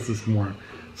breakfast this morning?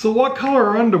 So what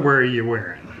color underwear are you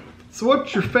wearing? So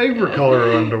what's your favorite color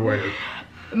of underwear?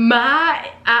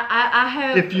 I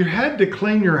have. If you had to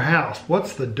clean your house,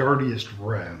 what's the dirtiest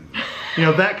room? You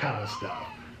know, that kind of stuff.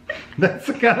 That's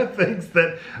the kind of things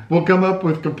that will come up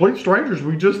with complete strangers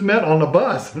we just met on a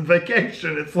bus on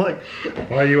vacation. It's like,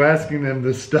 why are you asking them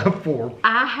this stuff for?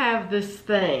 I have this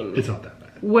thing. It's not that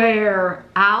bad. Where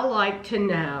I like to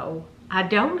know, I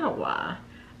don't know why,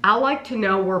 I like to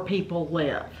know where people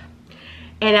live.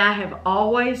 And I have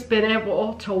always been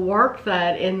able to work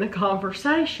that in the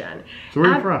conversation. So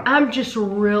where are you from? I'm just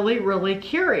really, really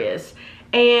curious.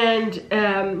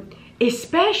 And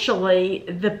especially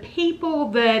the people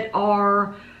that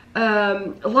are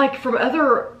like from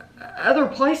other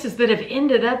places that have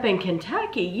ended up in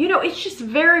Kentucky. You know, it's just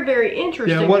very, very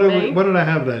interesting to me. What did I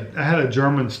have that? I had a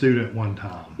German student one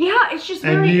time. Yeah, it's just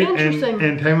very interesting.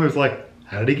 And Tammy was like,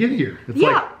 how did he get here? It's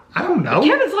like, I don't know.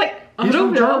 Kevin's like, He's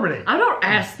from Germany. I don't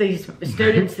ask these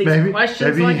students these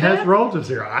questions maybe like he has that. relatives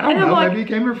here. I don't know. Maybe he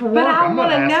came here for work. But I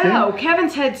want to know. Him.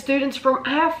 Kevin's had students from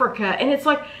Africa, and it's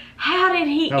like, how did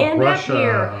he end Russia,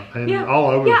 up here? And all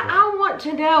over. Yeah, I want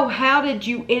to know, how did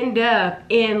you end up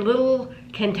in little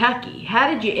Kentucky?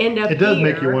 How did you end up here? It does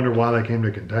make you wonder why they came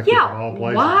to Kentucky from all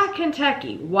places. Why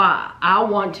Kentucky? Why? I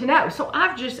want to know. So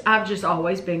I've just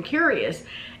always been curious.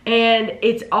 And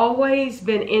it's always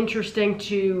been interesting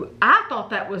I thought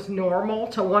that was normal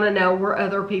to want to know where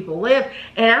other people live.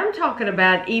 And I'm talking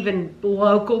about even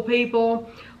local people.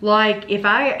 Like if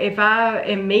I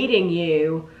am meeting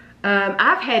you,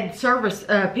 I've had service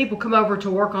people come over to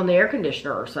work on the air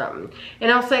conditioner or something.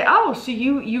 And I'll say, oh, so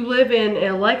you live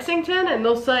in Lexington? And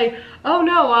they'll say, oh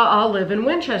no, I live in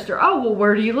Winchester. Oh, well,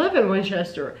 where do you live in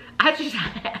Winchester? I just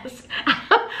ask.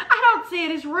 I don't see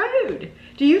it as rude.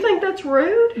 Do you think that's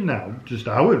rude? No,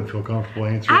 I wouldn't feel comfortable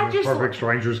answering perfect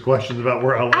strangers' questions about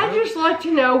where I live. I just like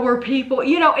to know where people,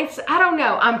 you know, I don't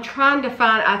know. I'm trying to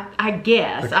find, I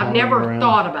guess, I've never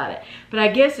thought about it, but I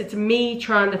guess it's me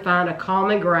trying to find a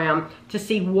common ground to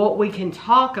see what we can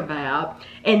talk about.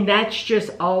 And that's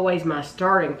just always my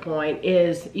starting point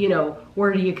is, you know,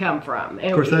 where do you come from?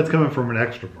 And of course, that's coming from an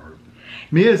extrovert.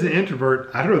 Me as an introvert,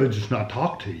 I'd rather just not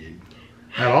talk to you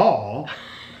at all.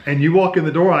 And you walk in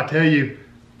the door, I tell you,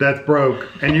 that's broke.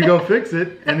 And you go fix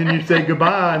it, and then you say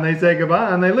goodbye, and they say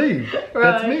goodbye, and they leave. Right.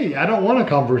 That's me. I don't want a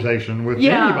conversation with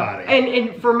anybody.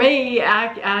 And for me,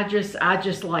 I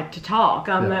just like to talk.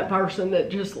 I'm that person that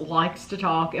just likes to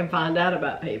talk and find out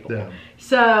about people. Yeah.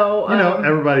 So you know,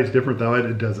 everybody's different though.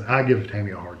 It doesn't. I give Tammy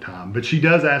a hard time, but she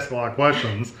does ask a lot of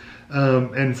questions,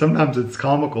 and sometimes it's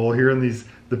comical hearing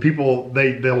the people.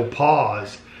 They'll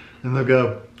pause and they'll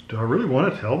go, do I really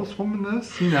want to tell this woman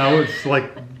this? You know, it's like,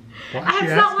 why is she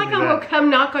it's not like I'm going to come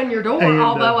knock on your door, and,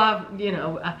 although I've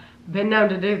been known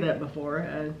to do that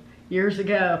before, years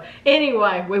ago.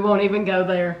 Anyway, we won't even go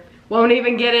there. Won't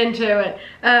even get into it.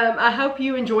 I hope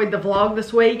you enjoyed the vlog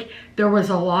this week. There was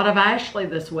a lot of Ashley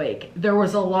this week. There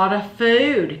was a lot of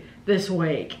food this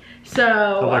week. So,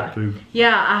 I like food.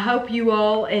 Yeah, I hope you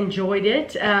all enjoyed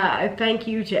it. Thank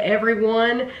you to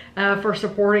everyone for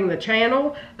supporting the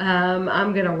channel.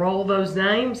 I'm going to roll those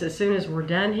names as soon as we're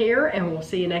done here, and we'll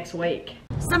see you next week.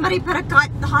 Somebody put a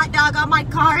hot dog on my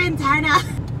car antenna.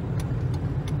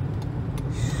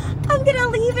 I'm going to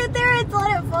leave it there and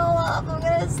let it fall off. I'm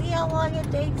going to see how long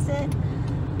it takes it.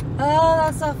 Oh,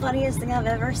 that's the funniest thing I've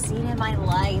ever seen in my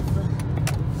life.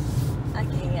 I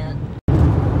can't.